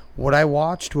what I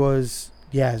watched was,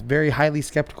 very highly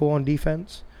skeptical on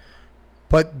defense,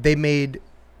 but they made...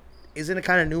 Isn't it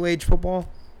kind of new age football?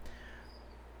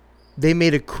 They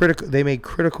made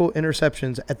critical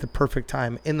interceptions at the perfect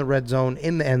time in the red zone,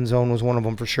 in the end zone was one of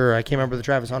them for sure. I can't remember the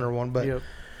Travis Hunter one, but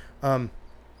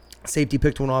safety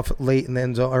picked one off late in the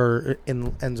end zone or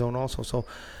in end zone also. So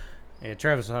Yeah,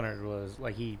 Travis Hunter was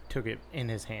like he took it in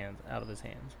his hands, out of his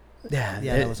hands. Yeah,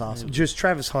 that was awesome. Just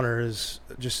Travis Hunter is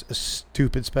just a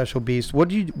stupid special beast. What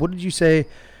did you say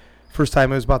first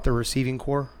time it was about the receiving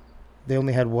core? They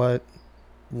only had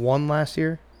one last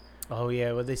year? Oh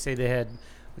yeah, well they say they had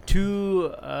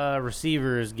 2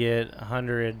 receivers get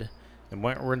 100 and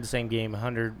we're in the same game,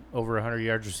 over 100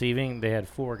 yards receiving. They had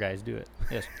 4 guys do it.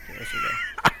 Yesterday.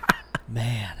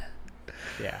 Man.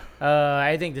 Yeah.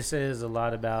 I think this is a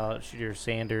lot about Shedeur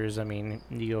Sanders. I mean,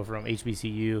 you go from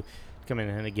HBCU coming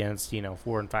in against,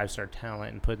 4 and 5 star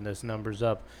talent and putting those numbers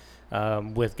up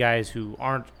with guys who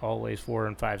aren't always 4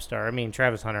 and 5 star. I mean,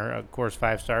 Travis Hunter, of course,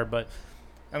 5 star, but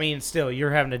I mean, still,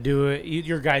 you're having to do it.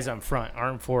 Your guys up front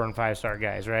aren't 4 and 5 star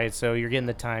guys, right? So you're getting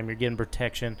the time, you're getting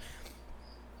protection.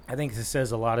 I think this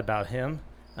says a lot about him.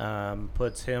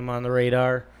 Puts him on the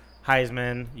radar.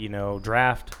 Heisman,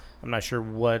 draft. I'm not sure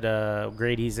what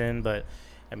grade he's in, but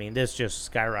I mean, this just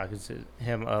skyrockets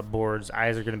him up boards.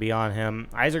 Eyes are going to be on him.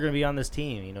 Eyes are going to be on this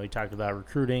team. He talked about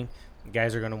recruiting.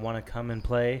 Guys are going to want to come and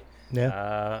play.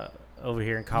 Yeah. Over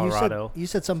here in Colorado. You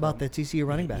said something about the TCU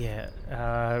running back.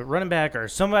 Yeah, running back or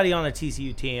somebody on the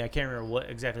TCU team. I can't remember what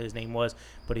exactly his name was,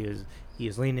 but he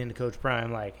was leaning into Coach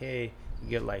Prime like, hey, you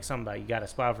get like somebody, you got a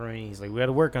spot for me. He's like, we got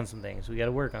to work on some things.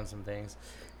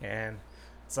 And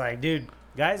it's like, dude,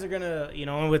 guys are gonna,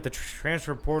 with the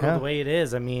transfer portal the way it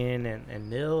is, I mean, and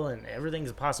nil and everything's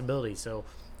a possibility. So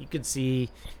you could see,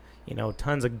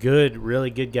 tons of really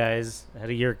good guys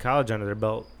had a year of college under their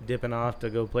belt, dipping off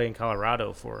to go play in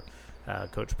Colorado for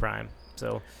Coach Prime.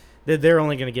 So they're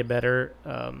only going to get better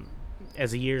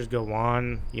as the years go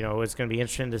on. It's going to be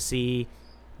interesting to see.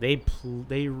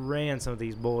 They ran some of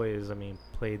these boys. I mean,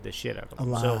 played the shit out of them.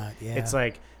 A lot, so yeah. It's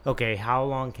like, okay, how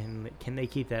long can they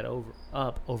keep that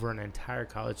up over an entire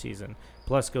college season?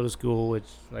 Plus, go to school, which,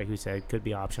 like we said, could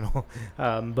be optional.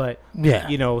 But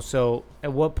Yeah. So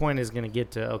at what point is going to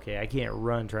get to, okay, I can't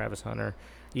run Travis Hunter.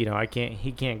 He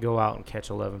can't go out and catch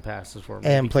 11 passes for me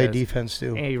And play defense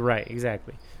too. Right,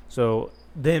 exactly. So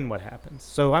then what happens?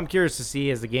 So I'm curious to see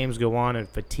as the games go on and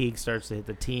fatigue starts to hit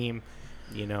the team,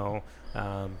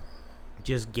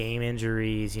 just game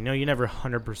injuries. You never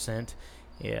 100%.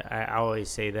 Yeah, I always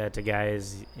say that to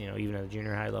guys, even at the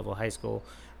junior high level, high school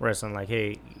wrestling, like,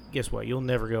 hey, guess what? You'll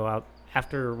never go out.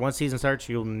 After one season starts,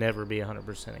 you'll never be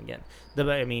 100% again.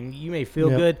 I mean, you may feel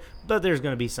good, but there's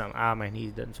going to be some, my knee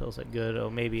doesn't feel so good. Oh,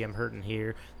 maybe I'm hurting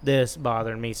here. This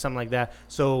bothering me, something like that.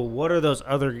 So what are those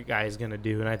other guys going to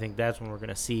do? And I think that's when we're going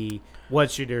to see what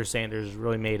Shedeur Sanders is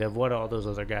really made of, what all those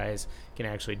other guys can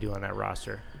actually do on that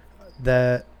roster.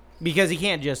 Because he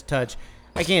can't just touch.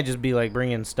 I can't just be like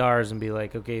bringing stars and be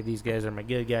like, okay, these guys are my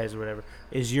good guys or whatever.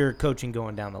 Is your coaching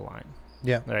going down the line?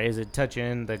 Yeah. Right? Is it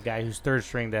touching the guy who's third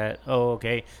string that,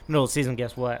 okay, middle of the season,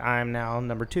 guess what? I'm now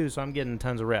number 2, so I'm getting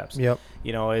tons of reps. Yep.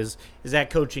 Is that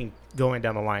coaching going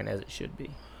down the line as it should be?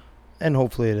 And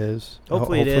hopefully it is.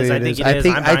 Hopefully it is. I think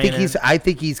it is. I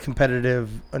think he's competitive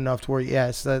enough to where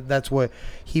that's what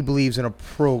he believes in a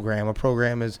program. A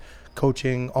program is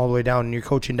coaching all the way down, and you're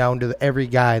coaching down to every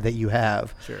guy that you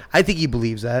have. Sure. I think he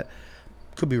believes that.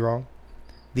 Could be wrong.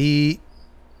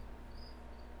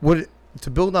 To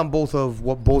build on both of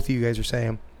what both of you guys are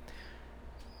saying,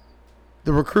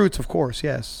 the recruits, of course,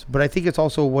 yes. But I think it's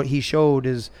also what he showed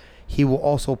is he will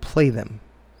also play them.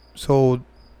 So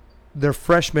their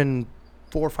freshman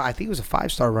 4 or 5, I think he was a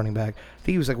 5-star running back. I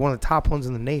think he was like one of the top ones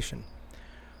in the nation.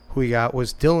 Who he got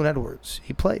was Dylan Edwards.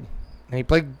 He played. And he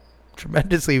played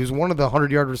tremendously. He was one of the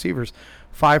 100-yard receivers.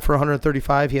 5 for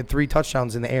 135. He had 3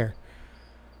 touchdowns in the air.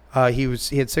 He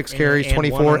had 6 carries,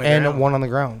 24, and 1 on the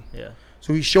ground. Yeah.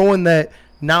 So he's showing that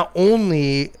not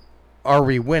only are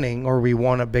we winning or we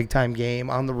won a big-time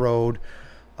game on the road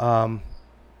when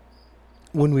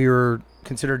we were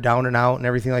considered down and out and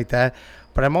everything like that,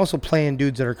 but I'm also playing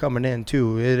dudes that are coming in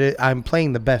too. I'm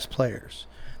playing the best players.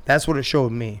 That's what it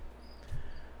showed me.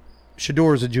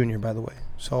 Shedeur is a junior, by the way.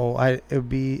 So it'd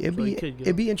be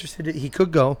interested. He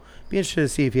could go. Be interested to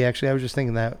see if he actually. I was just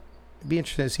thinking that. It'd be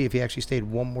interesting to see if he actually stayed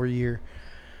one more year,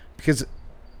 because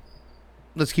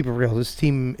let's keep it real. This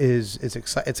team it's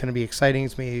going to be exciting.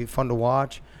 It's going to be fun to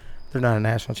watch. They're not a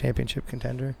national championship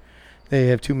contender. They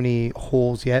have too many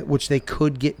holes yet, which they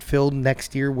could get filled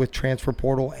next year with transfer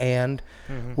portal and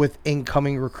with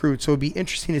incoming recruits. So it'd be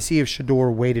interesting to see if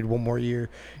Shedeur waited one more year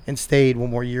and stayed one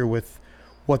more year with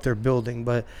what they're building.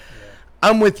 But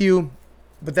I'm with you.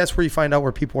 But that's where you find out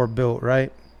where people are built,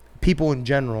 right? People in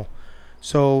general.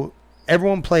 So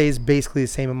everyone plays basically the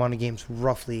same amount of games,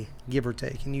 roughly, give or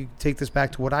take. And you take this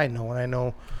back to what I know. And I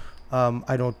know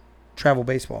I don't travel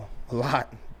baseball a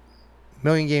lot.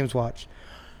 Million games watched.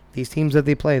 These teams that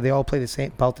they all play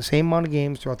about the same amount of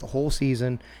games throughout the whole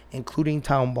season, including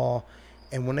town ball.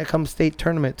 And when it comes state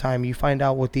tournament time, you find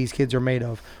out what these kids are made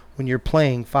of when you're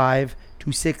playing 5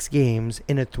 to 6 games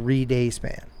in a 3-day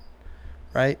span,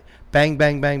 right? Bang,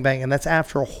 bang, bang, bang. And that's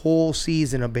after a whole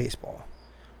season of baseball,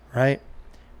 right?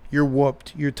 You're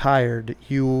whooped. You're tired.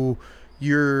 When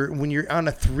you're on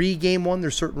a 3-game one,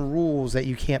 there's certain rules that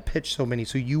you can't pitch so many.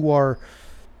 So you are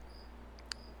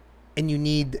and you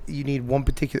need one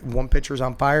pitcher's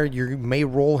on fire, you may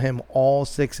roll him all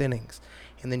 6 innings,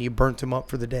 and then you burnt him up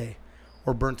for the day,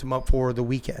 or burnt him up for the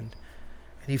weekend,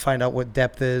 and you find out what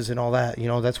depth is and all that.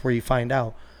 That's where you find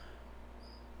out.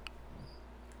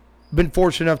 Been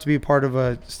fortunate enough to be a part of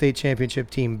a state championship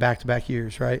team back-to-back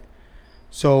years, right?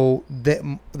 So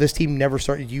this team never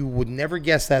started. You would never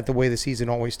guess that the way the season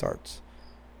always starts.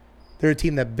 They're a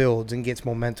team that builds and gets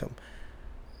momentum.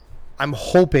 I'm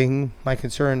hoping, my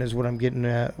concern is what I'm getting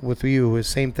at with you is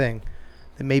same thing.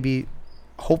 That maybe,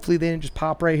 hopefully they didn't just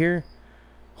pop right here.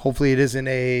 Hopefully it isn't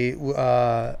a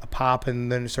pop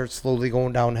and then it starts slowly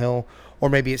going downhill. Or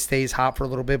maybe it stays hot for a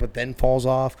little bit but then falls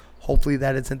off. Hopefully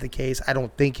that isn't the case. I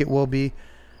don't think it will be.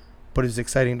 But it's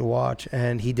exciting to watch.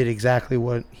 And he did exactly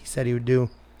what he said he would do.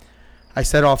 I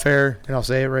said off air, and I'll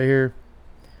say it right here.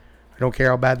 I don't care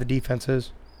how bad the defense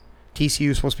is. TCU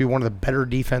is supposed to be one of the better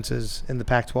defenses in the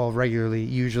Pac-12 regularly,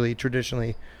 usually,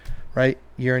 traditionally, right?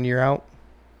 Year in, year out.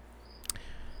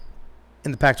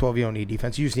 In the Pac-12, you don't need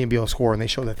defense. You just need to be able to score, and they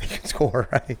show that they can score,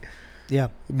 right? Yeah.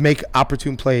 Make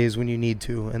opportune plays when you need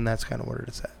to, and that's kind of what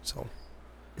it's at. So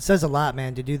it says a lot,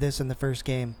 man, to do this in the first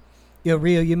game.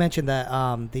 Rio, you mentioned that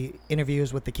the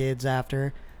interviews with the kids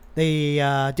after, they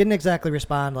didn't exactly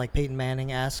respond like Peyton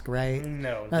Manning-esque, right?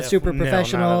 No. Not super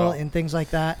professional not at all. and things like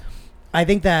that. I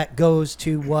think that goes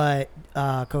to what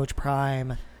Coach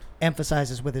Prime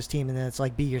emphasizes with his team, and it's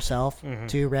like be yourself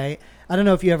too, right? I don't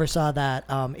know if you ever saw that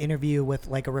interview with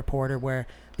like a reporter where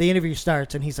the interview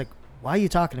starts and he's like, "Why are you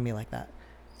talking to me like that?"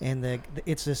 And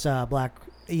it's this black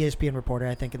ESPN reporter,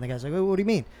 I think, and the guy's like, "What do you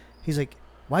mean?" He's like,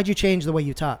 "Why'd you change the way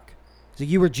you talk?" So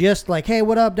you were just like, "Hey,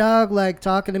 what up, dog?" Like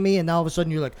talking to me, and now all of a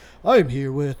sudden you're like, "I'm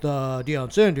here with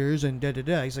Deion Sanders," and da da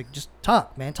da. He's like, "Just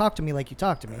talk, man. Talk to me like you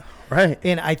talk to me." Right.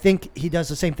 And I think he does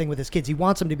the same thing with his kids. He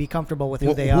wants them to be comfortable with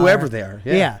who they are. Whoever they are.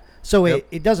 Yeah. So Yep.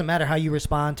 it doesn't matter how you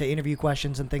respond to interview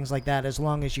questions and things like that, as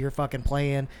long as you're fucking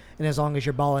playing and as long as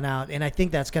you're balling out. And I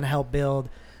think that's going to help build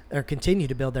or continue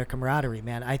to build their camaraderie,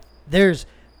 man. I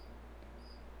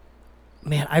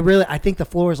think the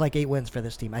floor is like 8 wins for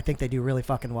this team. I think they do really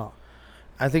fucking well.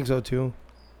 I think so too.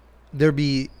 They'll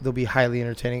be highly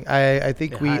entertaining. I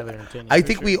think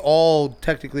Sure. we all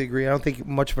technically agree. I don't think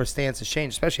much of our stance has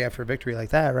changed, especially after a victory like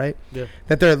that, right? Yeah.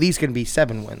 That they're at least going to be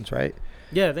 7 wins, right?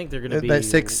 Yeah, I think they're going to be that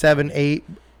 6, 7, 8.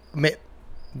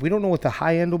 We don't know what the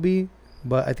high end will be,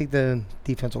 but I think the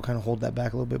defense will kind of hold that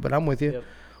back a little bit. But I'm with you. Yep.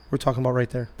 We're talking about right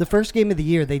there. The first game of the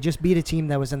year, they just beat a team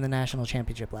that was in the national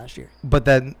championship last year. But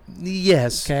then,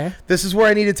 yes. Okay. This is where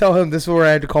I need to tell him. This is where I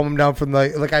had to calm him down from I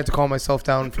had to calm myself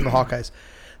down from the Hawkeyes.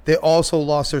 They also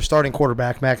lost their starting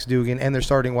quarterback, Max Dugan, and their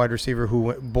starting wide receiver,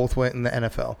 who both went in the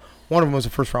NFL. One of them was a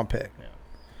first-round pick. Yeah.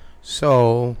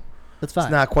 So that's fine.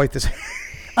 It's not quite the same.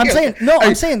 I'm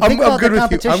saying think about the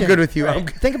competition. I'm good with you. Right.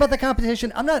 Think about the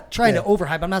competition. I'm not trying to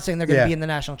overhype. I'm not saying they're going to be in the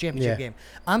national championship game.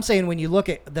 I'm saying when you look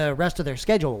at the rest of their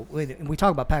schedule, we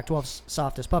talk about Pac-12's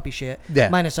softest puppy shit,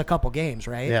 minus a couple games,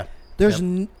 right? Yeah. There's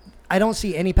I don't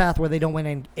see any path where they don't win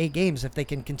in 8 games if they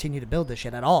can continue to build this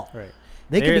shit at all. Right.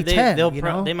 They could be 10.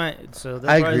 They might. So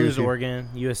they'll probably lose Oregon,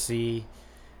 USC,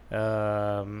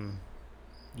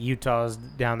 Utah's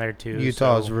down there too.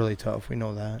 Utah's really tough. We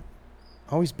know that.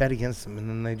 I always bet against them, and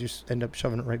then they just end up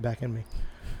shoving it right back in me.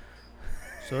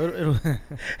 So it'll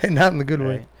and not in the good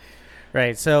way.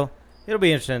 Right. So it'll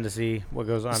be interesting to see what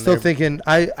goes on. Still thinking,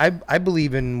 I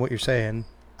believe in what you're saying.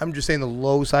 I'm just saying the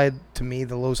low side to me,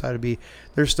 the low side would be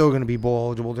they're still going to be bowl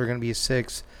eligible. They're going to be a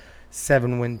 6,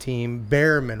 7 win team,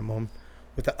 bare minimum,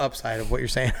 with the upside of what you're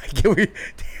saying. I get what you're,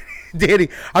 Danny,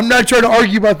 I'm not trying to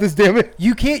argue about this, damn it.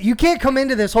 You can't come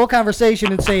into this whole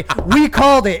conversation and say we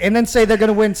called it and then say they're going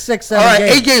to win 6, 7 games. All right,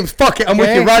 games. 8 games. Fuck it. I'm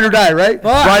with you. Ride or die, right?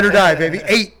 Ride or die, baby.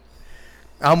 8.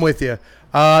 I'm with you.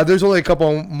 There's only a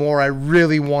couple more I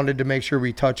really wanted to make sure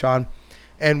we touch on.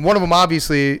 And one of them,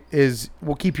 obviously, is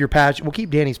we'll keep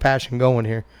Danny's passion going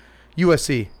here.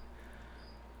 USC.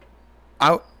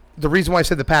 The reason why I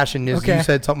said the passion is you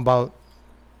said something about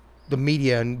the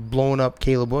media and blowing up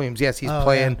Caleb Williams. Yes, he's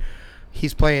playing. Yeah.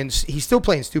 He's still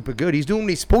playing stupid good. He's doing what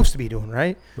he's supposed to be doing,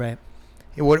 right? Right.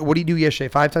 What did he do yesterday?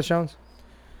 5 touchdowns?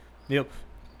 Yep.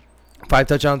 5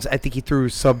 touchdowns. I think he threw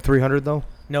sub 300 though.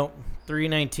 Nope.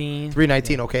 319.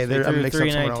 319. Okay, so I'm mixing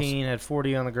up someone else. 319, had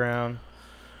 40 on the ground.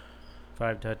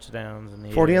 5 touchdowns in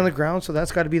the 40 air. on the ground, so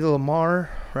that's got to be the Lamar,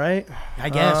 right? I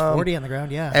guess 40 on the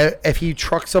ground, yeah. If he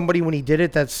trucked somebody when he did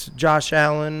it, that's Josh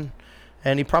Allen.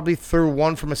 And he probably threw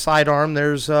one from a sidearm.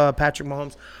 There's Patrick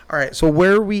Mahomes. All right, so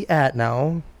where are we at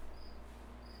now?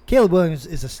 Caleb Williams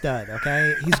is a stud,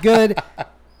 okay? He's good.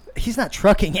 He's not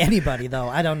trucking anybody, though.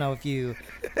 I don't know if you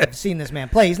have seen this man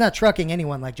play. He's not trucking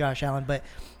anyone like Josh Allen. But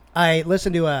I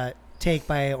listened to a take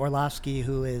by Orlovsky,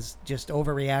 who is just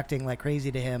overreacting like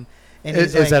crazy to him. And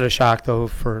Is he's like, that a shock, though,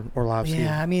 for Orlovsky?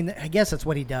 yeah, I mean, I guess that's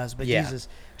what he does, but Yeah. Jesus,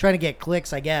 trying to get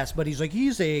clicks, I guess. But he's like,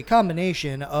 he's a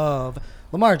combination of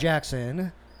Lamar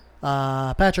Jackson,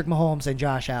 Patrick Mahomes, and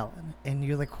Josh Allen. And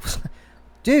you're like,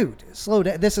 dude, slow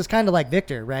down. This is kind of like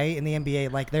Victor, right, in the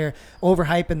NBA. Like, they're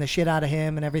overhyping the shit out of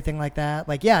him and everything like that.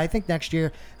 Like, yeah, I think next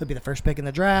year he'll be the first pick in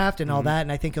the draft and all that,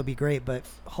 and I think he'll be great. But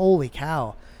holy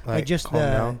cow. Like just calm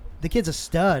down. the kid's a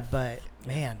stud, but,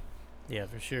 man. Yeah,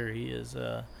 for sure he is.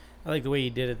 I like the way he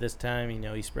did it this time. You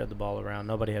know, he spread the ball around.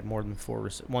 Nobody had more than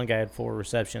one guy had 4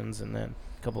 receptions, and then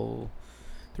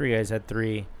 3 guys had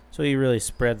 3. So he really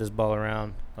spread this ball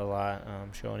around a lot,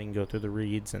 showing he can go through the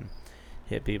reads and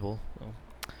hit people.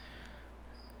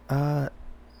 So.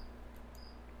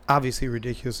 Obviously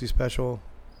ridiculously special.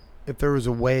 If there was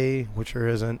a way, which there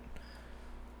isn't,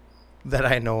 that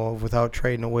I know of, without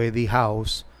trading away the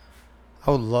house,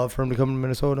 I would love for him to come to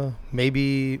Minnesota.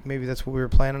 Maybe that's what we were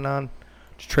planning on.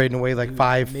 Just trading away like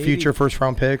 5 future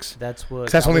first-round picks. That's what.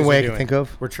 'Cause that's the only Cowboys way are I can doing. think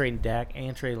of. We're trading Dak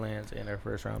and Trey Lance and our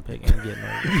first-round pick and getting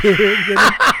over.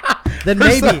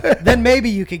 Then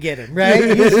maybe you could get him,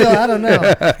 right? You still, I don't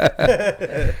know.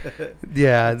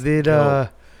 Yeah, they'd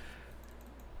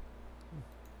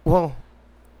well,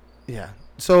 yeah.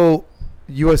 So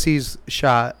USC's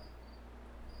shot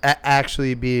at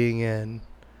actually being in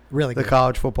Really the good.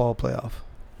 college football playoff.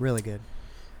 Really good.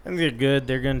 I think they're good.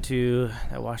 They're going to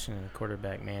that Washington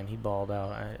quarterback, man. He balled out.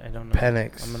 I don't know.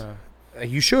 Penix. I'm gonna.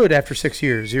 You should after 6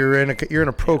 years. You're in a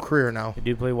pro career now. They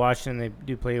do play Washington. They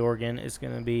do play Oregon. It's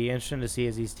going to be interesting to see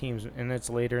as these teams, and it's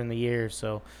later in the year,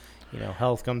 so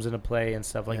health comes into play and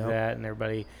stuff like that. And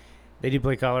everybody, they do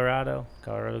play Colorado.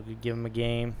 Colorado could give them a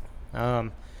game.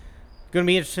 Going to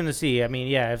be interesting to see. I mean,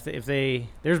 yeah, if they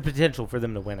there's potential for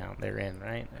them to win out. They're in,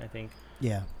 right? I think.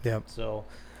 Yeah. Yep. So.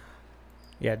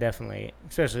 Yeah, definitely.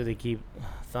 Especially if they keep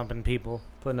thumping people,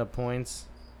 putting up points.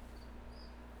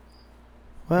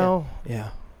 Well, yeah.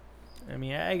 I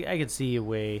mean, I could see a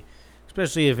way,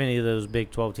 especially if any of those Big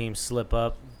 12 teams slip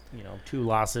up, 2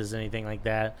 losses, anything like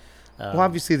that. Well,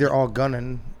 obviously they're all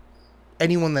gunning.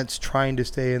 Anyone that's trying to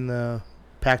stay in the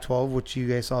Pac-12, which you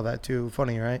guys saw that too.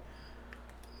 Funny, right?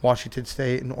 Washington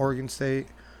State and Oregon State,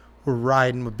 we're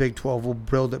riding with Big 12. We'll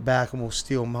build it back and we'll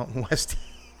steal Mountain West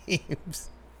teams.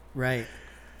 Right.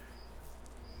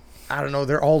 I don't know.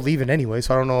 They're all leaving anyway,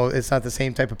 so I don't know. It's not the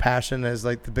same type of passion as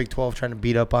like the Big 12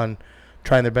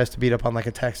 trying their best to beat up on like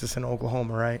a Texas and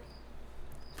Oklahoma, right?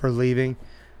 For leaving.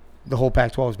 The whole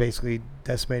Pac-12 is basically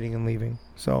decimating and leaving.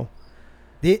 So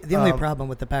The only problem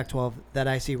with the Pac-12 that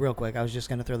I see real quick, I was just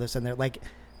going to throw this in there. Like,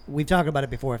 we've talked about it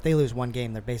before. If they lose one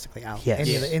game, they're basically out. Yes.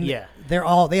 They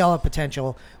all have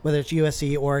potential, whether it's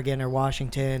USC, Oregon, or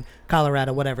Washington,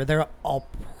 Colorado, whatever. They're all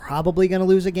probably going to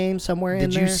lose a game somewhere in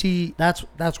Did there. you see? That's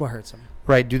what hurts them.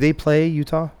 Right. Do they play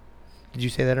Utah? Did you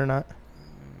say that or not?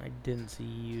 I didn't see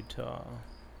Utah.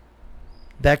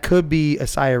 That could be a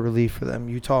sigh of relief for them.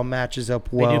 Utah matches up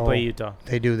well. They do play Utah.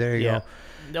 They do. There you go.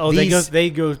 Oh, they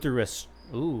go through a.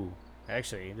 Ooh,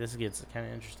 actually, this gets kind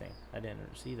of interesting. I didn't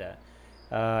see that.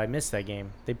 I missed that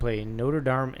game. They play Notre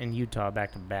Dame and Utah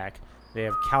back to back. They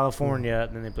have California,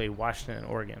 then they play Washington and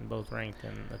Oregon, both ranked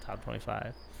in the top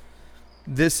 25.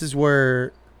 This is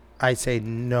where I say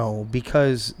no,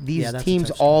 because these teams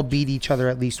all beat each other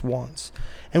at least once.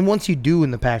 And once you do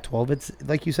in the Pac-12, it's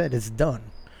like you said, it's done.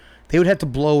 They would have to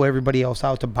blow everybody else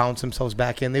out to bounce themselves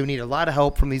back in. They would need a lot of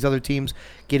help from these other teams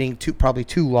getting probably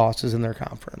 2 losses in their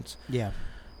conference. Yeah.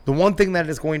 The one thing that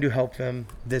is going to help them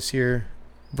this year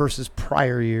versus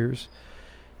prior years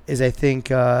is I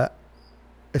think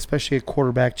especially a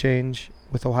quarterback change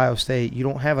with Ohio State. You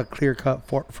don't have a clear-cut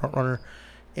front runner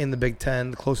in the Big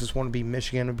Ten. The closest one would be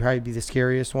Michigan, would probably be the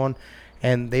scariest one.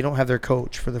 And they don't have their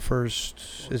coach for the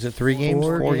first, is it 3 games?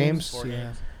 4 games? 4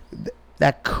 games.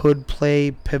 That could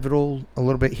play pivotal a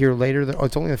little bit here later.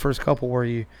 It's only the first couple where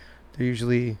they're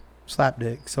usually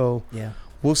slapdick. So yeah,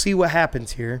 we'll see what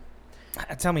happens here.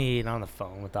 Tell me he ain't on the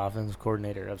phone with the offensive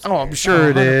coordinator upstairs. Oh, I'm sure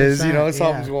it is. Something's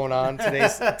yeah. going on.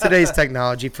 Today's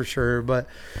technology for sure. But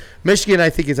Michigan,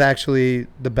 I think, is actually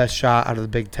the best shot out of the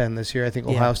Big Ten this year. I think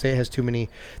Ohio State has too many.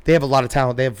 They have a lot of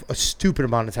talent. They have a stupid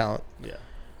amount of talent. Yeah.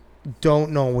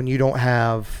 Don't know when you don't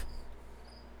have.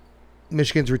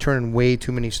 Michigan's returning way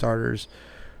too many starters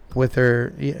with their,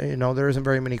 there isn't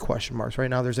very many question marks. Right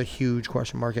now there's a huge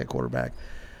question mark at quarterback.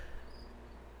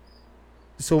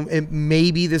 So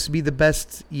maybe this would be the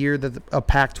best year that a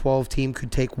Pac-12 team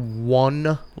could take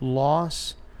 1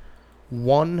 loss.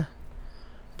 1.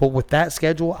 But with that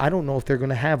schedule, I don't know if they're going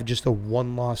to have just a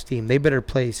 1-loss team. They better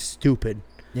play stupid.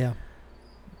 Yeah.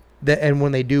 And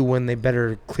when they do win, they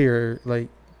better clear,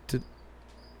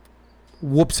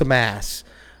 whoop some ass,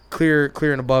 clear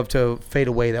and above to fade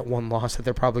away that one loss that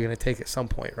they're probably going to take at some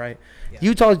point, right? Yeah.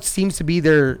 Utah seems to be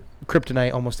their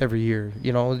kryptonite almost every year.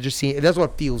 That's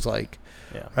what it feels like,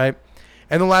 right?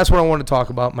 And the last one I want to talk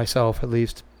about, myself at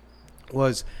least,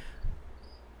 was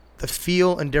the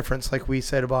feel and difference, like we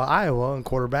said about Iowa and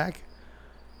quarterback.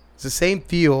 It's the same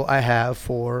feel I have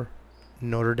for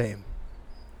Notre Dame.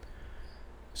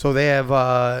 So they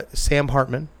have Sam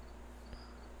Hartman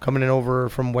coming in over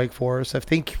from Wake Forest. I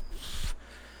think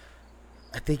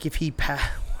if he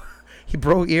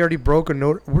already broke a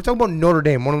Notre. We're talking about Notre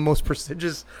Dame, one of the most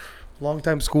prestigious,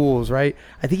 longtime schools, right?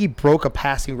 I think he broke a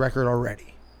passing record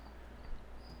already,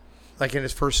 like in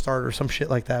his first start or some shit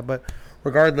like that. But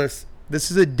regardless,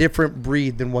 this is a different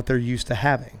breed than what they're used to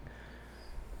having.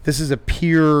 This is a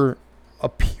pure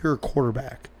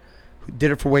quarterback who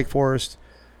did it for Wake Forest.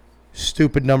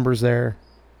 Stupid numbers there.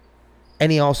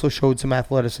 And he also showed some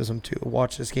athleticism, too.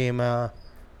 Watch this game at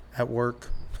work.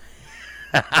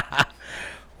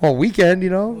 Well, weekend, you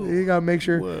got to make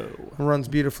sure it runs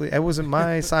beautifully. It wasn't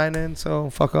my sign-in,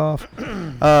 so fuck off.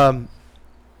 But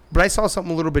I saw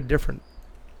something a little bit different.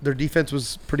 Their defense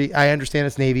was pretty – I understand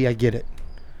it's Navy. I get it.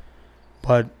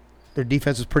 But their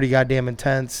defense was pretty goddamn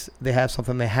intense. They have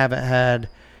something they haven't had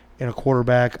in a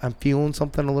quarterback. I'm feeling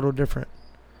something a little different.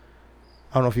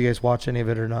 I don't know if you guys watch any of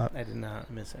it or not. I did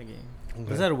not miss that game. Okay.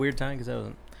 Was that a weird time?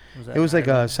 Because it was like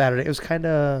a Saturday. It was kind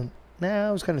of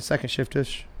second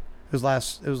shiftish. It was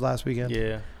last weekend.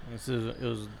 Yeah, it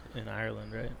was in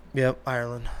Ireland, right? Yep,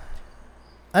 Ireland.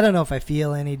 I don't know if I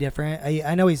feel any different.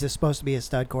 I know he's supposed to be a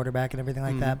stud quarterback and everything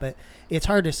like that, but it's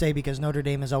hard to say because Notre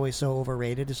Dame is always so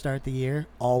overrated to start the year,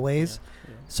 always.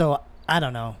 Yeah. So I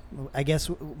don't know. I guess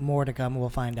more to come. We'll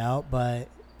find out, but.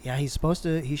 Yeah, he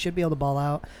should be able to ball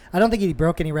out. I don't think he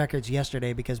broke any records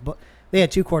yesterday because they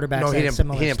had two quarterbacks. No, he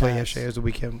didn't play yesterday. It was the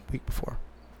week before.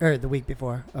 Or the week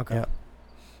before. Okay. Yeah.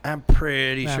 I'm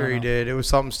pretty sure he did. It was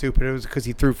something stupid. It was because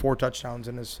he threw 4 touchdowns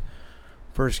in his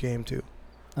first game, too,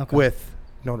 with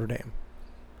Notre Dame.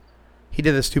 He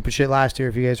did this stupid shit last year,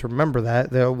 if you guys remember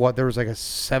that. There was like a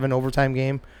 7 overtime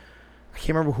game. I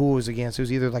can't remember who it was against. It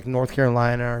was either like North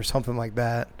Carolina or something like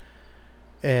that.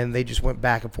 And they just went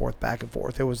back and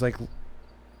forth. It was like,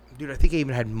 dude, I think I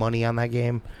even had money on that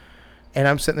game. And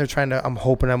I'm sitting there I'm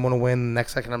hoping I'm going to win. The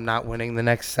next second I'm not winning. The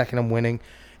next second I'm winning.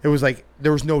 It was like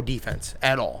there was no defense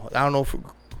at all. I don't know if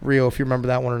Rio, if you remember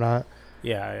that one or not.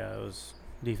 Yeah, it was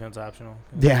defense optional.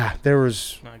 Yeah, there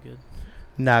was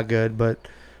not good, but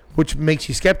which makes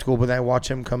you skeptical. But then I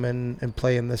watch him come in and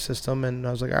play in this system, and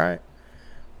I was like, all right,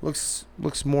 looks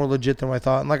more legit than what I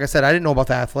thought. And like I said, I didn't know about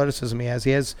the athleticism he has.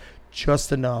 He has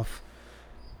just enough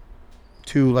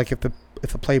to, like, if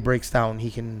the play breaks down,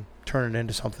 he can turn it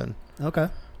into something. Okay.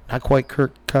 Not quite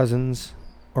Kirk Cousins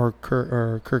or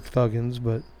Kirk Thuggins,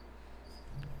 but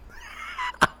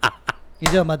you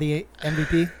talking about the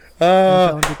MVP?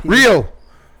 Rio.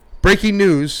 Breaking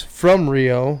news from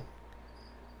Rio.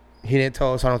 He didn't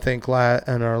tell us, I don't think, in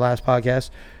our last podcast.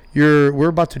 We're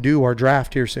about to do our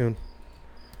draft here soon.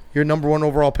 Your number 1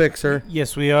 overall pick, sir.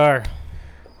 Yes, we are.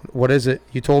 What is it?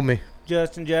 You told me.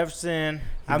 Justin Jefferson.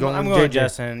 I'm going with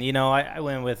Justin. I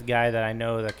went with a guy that I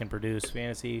know that can produce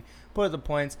fantasy, put the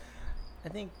points. I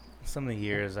think some of the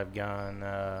years I've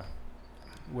gone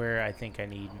where I think I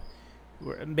need,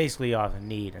 basically off of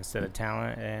need instead of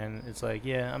talent. And it's like,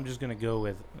 yeah, I'm just going to go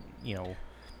with,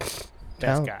 best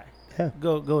talent. guy. Yeah.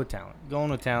 Go with talent. Going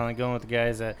with talent. Going with the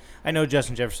guys that I know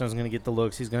Justin Jefferson's going to get the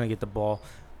looks. He's going to get the ball.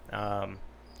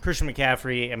 Christian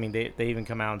McCaffrey, I mean, they even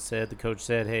come out and said, the coach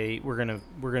said, hey, we're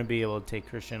gonna be able to take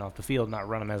Christian off the field, not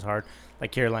run him as hard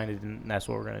like Carolina did, and that's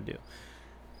what we're gonna do.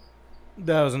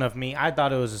 That was enough for me. I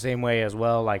thought it was the same way as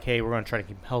well. Like, hey, we're gonna try to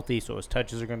keep him healthy, so his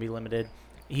touches are gonna be limited.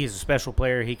 He's a special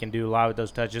player; he can do a lot with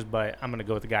those touches, but I'm gonna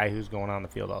go with the guy who's going on the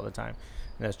field all the time.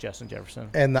 And that's Justin Jefferson.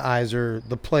 And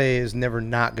the play is never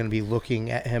not going to be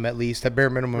looking at him, at least at bare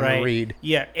minimum, right. Read.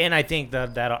 Yeah, and I think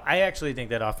I actually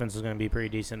think that offense is going to be pretty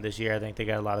decent this year. I think they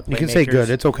got a lot of playmakers. You can say good.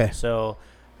 It's okay. So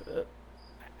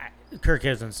Kirk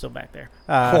Cousins still back there.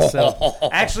 So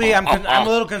actually, I'm a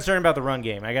little concerned about the run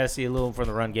game. I got to see a little from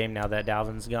the run game now that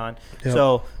Dalvin's gone. Yep.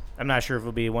 So I'm not sure if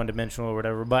it'll be one-dimensional or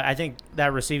whatever, but I think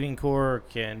that receiving core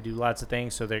can do lots of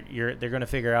things. So they're going to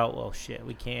figure out, well, shit,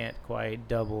 we can't quite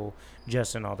double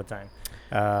Justin all the time.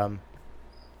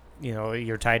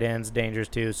 Your tight end's dangerous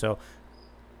too. So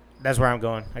that's where I'm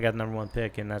going. I got the number 1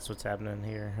 pick, and that's what's happening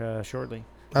here shortly.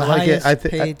 I like it. I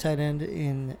paid tight end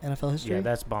in NFL history. Yeah,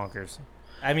 that's bonkers.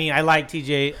 I mean, I like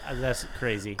TJ. That's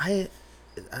crazy. I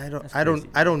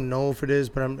don't know if it is,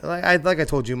 but I'm like I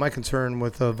told you, my concern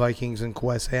with the Vikings and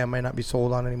Kwesi, I might not be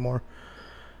sold on anymore.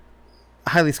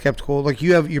 highly skeptical. Like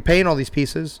you're paying all these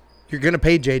pieces. You're gonna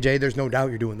pay JJ. There's no doubt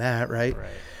you're doing that, right? Right.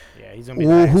 Yeah, he's gonna be.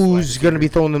 Well, who's gonna be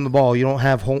throwing them the ball? You don't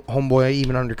have homeboy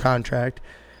even under contract.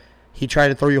 He tried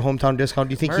to throw you a hometown discount.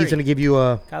 Do you think he's gonna give you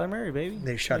a Kyler Murray, baby?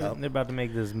 They shut up. They're about to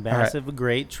make this massive,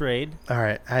 great trade. All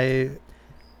right,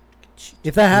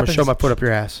 if that I'm happens, gonna show my foot up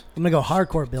your ass. I'm gonna go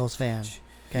hardcore Bills fan.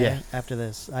 Okay. Yeah. After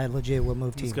this, I legit will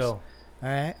move teams. Let's go. All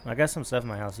right. I got some stuff in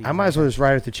my house. I might as well just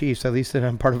ride with the Chiefs. At least then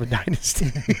I'm part of a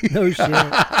dynasty. No shit.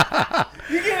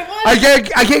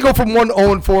 I can't go from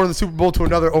 1-0-4 in the Super Bowl to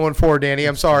another 0-4, Danny.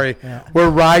 I'm sorry. Yeah. We're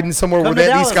riding somewhere Come where to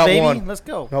they at least got Dallas, baby. one. Let's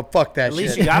go. No, fuck that At shit.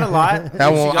 least you got a lot.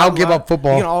 I'll give up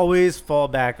football. You can always fall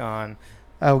back on.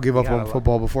 I'll give up got on a lot.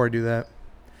 football before I do that.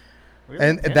 Really?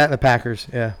 And that and the Packers,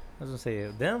 yeah. I was gonna say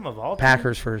them of all.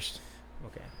 Packers first.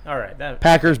 Okay. All right.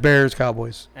 Packers, Bears,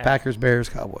 Cowboys. Yeah. Packers, Bears,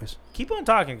 Cowboys. Keep on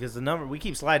talking because the number we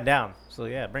keep sliding down. So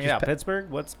yeah, bring it out. Pittsburgh.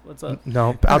 What's up?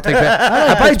 No, I'll take that.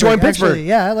 I'll probably join Pittsburgh. Actually,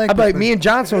 yeah, I like. How about me and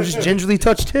Johnson will just gingerly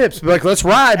touch tips? Be like, let's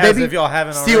ride, As baby. if y'all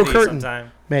haven't Steel already curtain.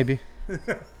 sometime. Maybe.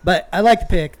 But I like the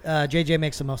pick. JJ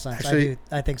makes the most sense. Actually-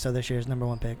 I think so. This year's number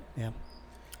one pick. Yeah.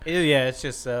 Yeah, it's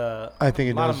just I think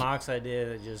it a lot does. of mocks I did.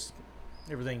 It just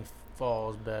everything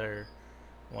falls better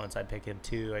once I pick him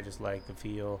too. I just like the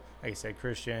feel. Like I said,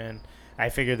 Christian. I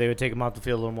figured they would take him off the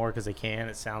field a little more because they can.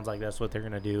 It sounds like that's what they're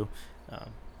gonna do.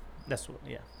 That's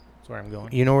where I'm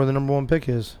going. You know where the number one pick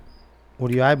is. What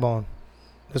are you eyeballing?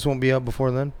 This won't be up before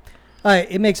then.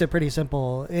 It makes it pretty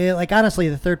simple. Like honestly,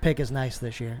 the third pick is nice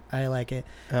this year. I like it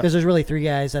because there's really three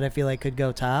guys that I feel like could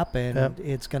go top, and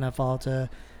it's gonna fall to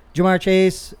Jamar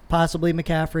Chase, possibly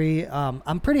McCaffrey.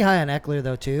 I'm pretty high on Eckler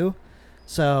though too.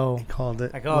 So He called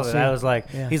it. I called it. I was like,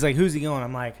 he's like, who's he going?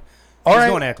 I'm like, All he's right.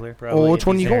 going Eckler. Probably, Well, which if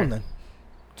one are he's you there. going then?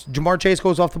 Jamar Chase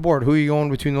goes off the board. Who are you going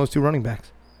between those two running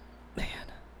backs? Man.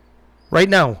 Right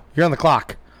now, you're on the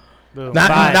clock. Boom. Not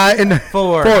Five, in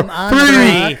four, I'm on the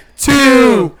 3, clock.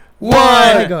 2,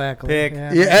 I 1. go Eckler. Pick.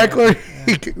 Yeah,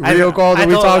 Eckler. Rio called it.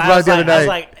 We told- talked I about was it the other like- I was night.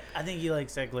 like, I think he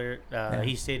likes Eckler.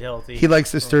 He stayed healthy. He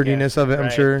likes the Okay, sturdiness of it. I'm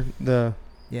right. sure.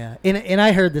 Yeah, and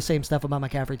I heard the same stuff about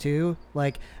McCaffrey too.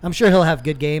 Like I'm sure he'll have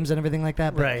good games and everything like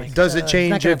that. But Right. like, Does it he's not change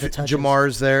gonna if have the touches.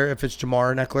 Jamar's there? If it's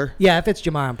Jamar and Eckler? Yeah, if it's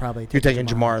Jamar, I'm probably You're taking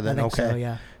Jamar then, I think okay. So,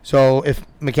 yeah. So if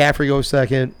McCaffrey goes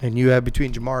second and you have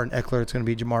between Jamar and Eckler, it's going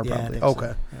to be Jamar Yeah, I probably. think so,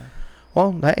 Okay. yeah.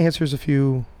 Well, that answers a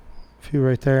few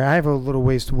right there. I have a little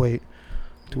ways to wait.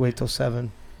 Till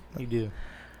 7. You do.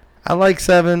 I like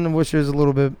 7, which is a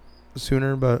little bit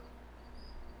sooner, but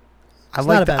It's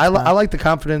not a bad spot. I like the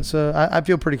confidence. I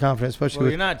feel pretty confident, especially Well,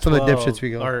 with you're not some 12, of the dipshits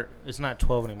we go. Or it's not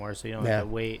 12 anymore, so you don't have to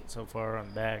wait so far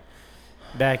on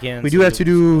back end. We do have to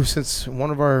do, since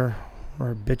one of our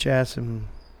bitch ass and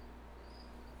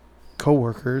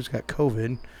coworkers got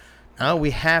COVID. Now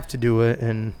we have to do it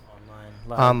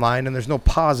online, and there's no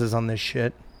pauses on this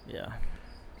shit. Yeah.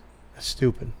 That's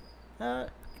stupid.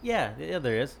 Yeah,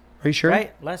 there is. Are you sure?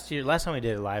 Right? Last time we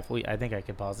did it live, I think I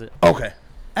could pause it. Okay.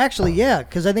 Actually, yeah,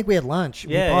 because I think we had lunch.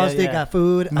 Yeah, we paused yeah, it, yeah. got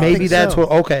food. I Maybe think that's so.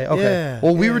 what. Okay. Yeah,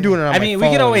 Well, we were doing it on I my mean, phone.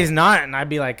 we could always not, and I'd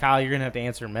be like, Kyle, you're gonna have to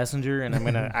answer Messenger, and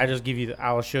I just give you,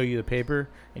 I'll show you the paper,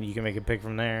 and you can make a pick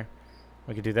from there.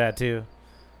 We could do that too.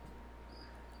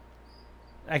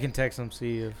 I can text them,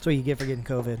 see you. That's what you get for getting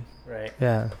COVID. Right.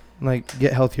 Yeah. Like,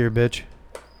 get healthier, bitch.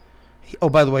 Oh,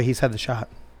 by the way, he's had the shot.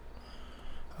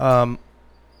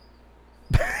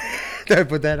 Did I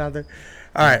put that out there?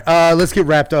 All right. Let's get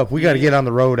wrapped up. We got to get on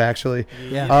the road, actually.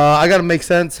 Yeah. I got to make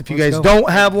sense. If you Let's guys go. don't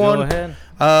have Go one,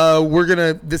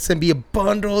 ahead. this can be a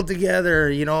bundle together.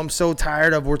 You know, I'm so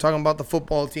tired of, we're talking about the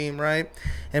football team, right?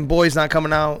 And boys not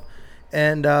coming out,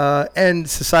 and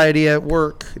society at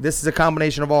work. This is a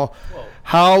combination of all. Whoa.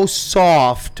 How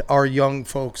soft our young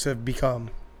folks have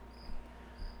become.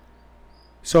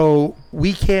 So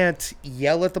we can't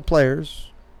yell at the players.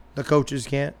 The coaches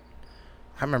can't.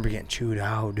 I remember getting chewed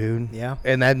out, dude. Yeah.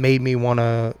 And that made me want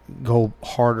to go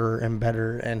harder and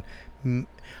better. And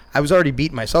I was already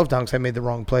beating myself down because I made the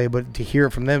wrong play. But to hear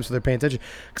it from them so they're paying attention.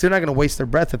 Because they're not going to waste their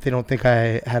breath if they don't think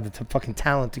I have the fucking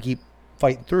talent to keep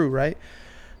fighting through, right?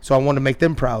 So I want to make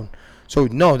them proud. So,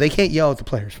 no, they can't yell at the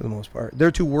players for the most part.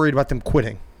 They're too worried about them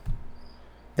quitting.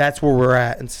 That's where we're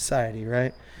at in society,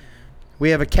 right? We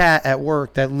have a cat at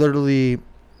work that literally,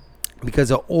 because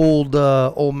an old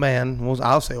man, well,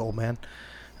 I'll say old man,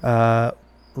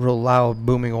 real loud,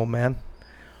 booming old man,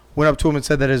 went up to him and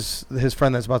said that his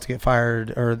friend that's about to get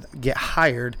fired or get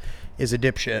hired is a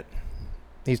dipshit.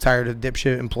 He's tired of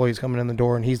dipshit employees coming in the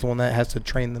door, and he's the one that has to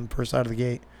train them first out of the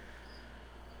gate.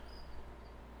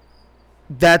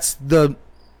 That's the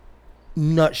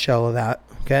nutshell of that,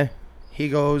 okay? He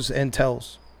goes and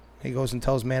tells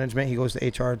management. He goes to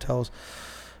HR and tells.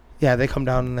 Yeah, they come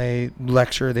down and they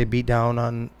lecture. They beat down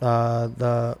on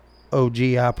the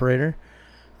OG operator.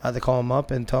 They call him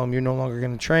up and tell him you're no longer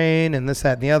going to train and this,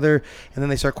 that, and the other. And then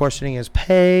they start questioning his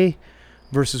pay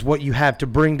versus what you have to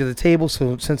bring to the table.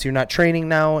 So since you're not training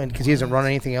now, and because he hasn't run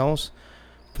anything else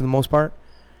for the most part,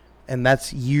 and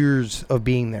that's years of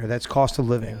being there. That's cost of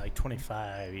living. Yeah, like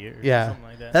 25 years. Yeah, Or something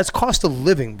like that. that's cost of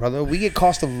living, brother. We get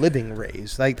cost of living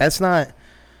raised. Like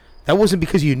that wasn't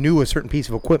because you knew a certain piece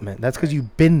of equipment. That's because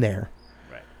you've been there.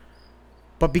 Right.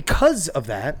 But because of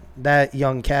that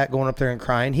young cat going up there and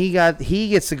crying, he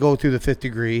gets to go through the 5th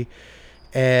degree,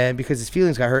 and because his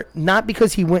feelings got hurt, not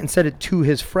because he went and said it to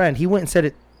his friend, he went and said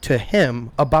it to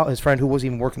him about his friend who wasn't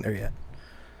even working there yet.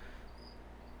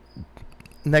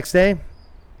 Next day,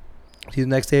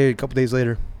 a couple days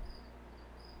later,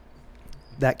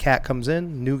 that cat comes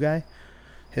in, new guy,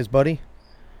 his buddy.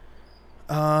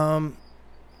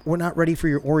 We're not ready for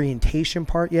your orientation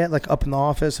part yet, like up in the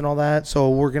office and all that. So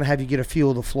we're going to have you get a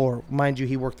feel of the floor. Mind you,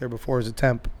 he worked there before as a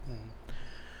temp.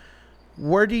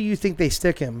 Where do you think they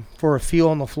stick him for a feel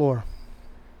on the floor?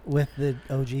 With the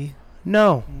OG?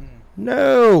 No.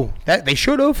 No. They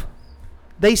should have.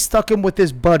 They stuck him with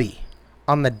his buddy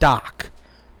on the dock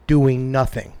doing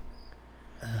nothing.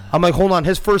 I'm like, hold on.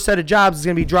 His first set of jobs is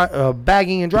going to be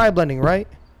bagging and dry blending, right?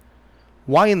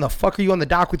 Why in the fuck are you on the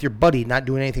dock with your buddy not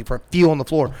doing anything for a feel on the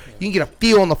floor? You can get a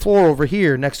feel on the floor over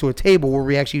here next to a table where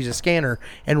we actually use a scanner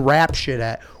and wrap shit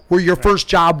at, where your first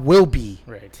job will be.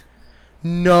 Right.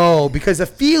 No, because the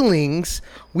feelings,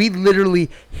 we literally,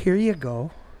 here you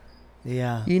go.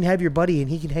 Yeah. You can have your buddy and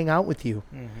he can hang out with you.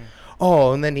 Mm-hmm.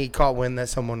 Oh, and then he caught wind that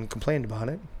someone complained about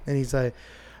it. And he's like,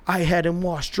 I had him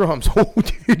wash drums. Oh,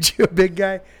 dude, you a big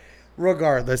guy?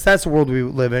 Regardless, that's the world we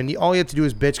live in. All you have to do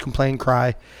is bitch, complain,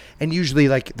 cry. And usually,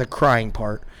 like, the crying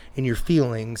part in your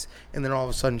feelings. And then all of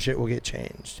a sudden, shit will get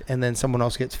changed. And then someone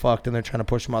else gets fucked and they're trying to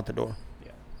push them out the door.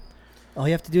 Yeah. All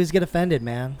you have to do is get offended,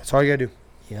 man. That's all you got to do.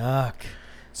 Yuck.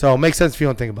 So it makes sense if you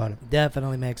don't think about it.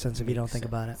 Definitely makes sense if you don't think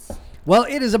about it. Well,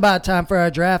 it is about time for our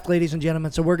draft, ladies and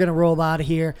gentlemen. So we're going to roll out of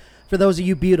here. For those of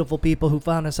you beautiful people who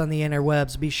found us on the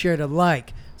interwebs, be sure to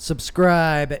like,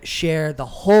 subscribe, share the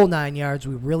whole 9 yards.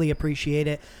 We really appreciate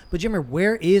it. But Jimmer,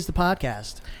 where is the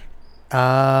podcast?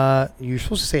 You're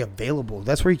supposed to say available.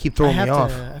 That's where you keep throwing me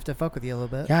off. I have to fuck with you a little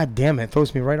bit. God damn it.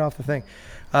 Throws me right off the thing.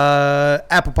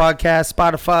 Apple Podcasts,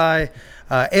 Spotify,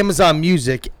 Amazon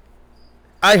Music,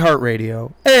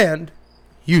 iHeartRadio, and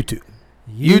YouTube.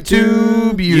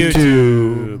 YouTube.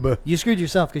 You screwed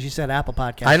yourself because you said Apple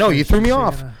Podcast. I know. You threw me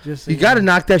off. You got to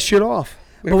knock that shit off.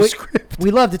 We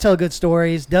love to tell good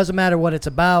stories. Doesn't matter what it's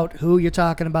about, who you're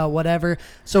talking about, whatever.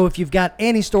 So if you've got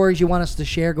any stories you want us to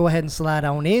share, go ahead and slide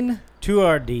on in. To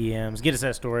our DMs. Get us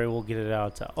that story. We'll get it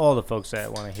out to all the folks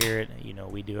that want to hear it. You know,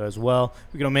 we do as well.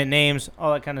 We can omit names,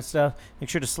 all that kind of stuff. Make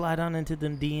sure to slide on into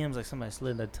them DMs like somebody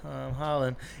slid into Tom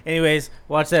Holland. Anyways,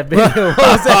 watch that video.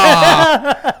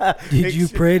 Did you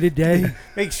pray today?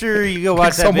 Make sure you go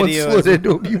watch that video. Someone slid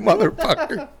into him, you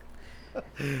motherfucker.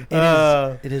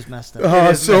 It is messed up. Oh,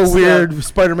 it's so weird.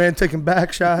 Spider-Man taking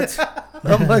back shots.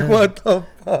 I'm like, what the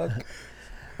fuck?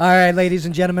 All right, ladies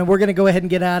and gentlemen, we're going to go ahead and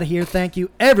get out of here. Thank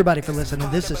you, everybody, for listening.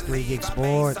 This is 3 Gig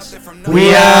Sports.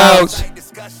 We out.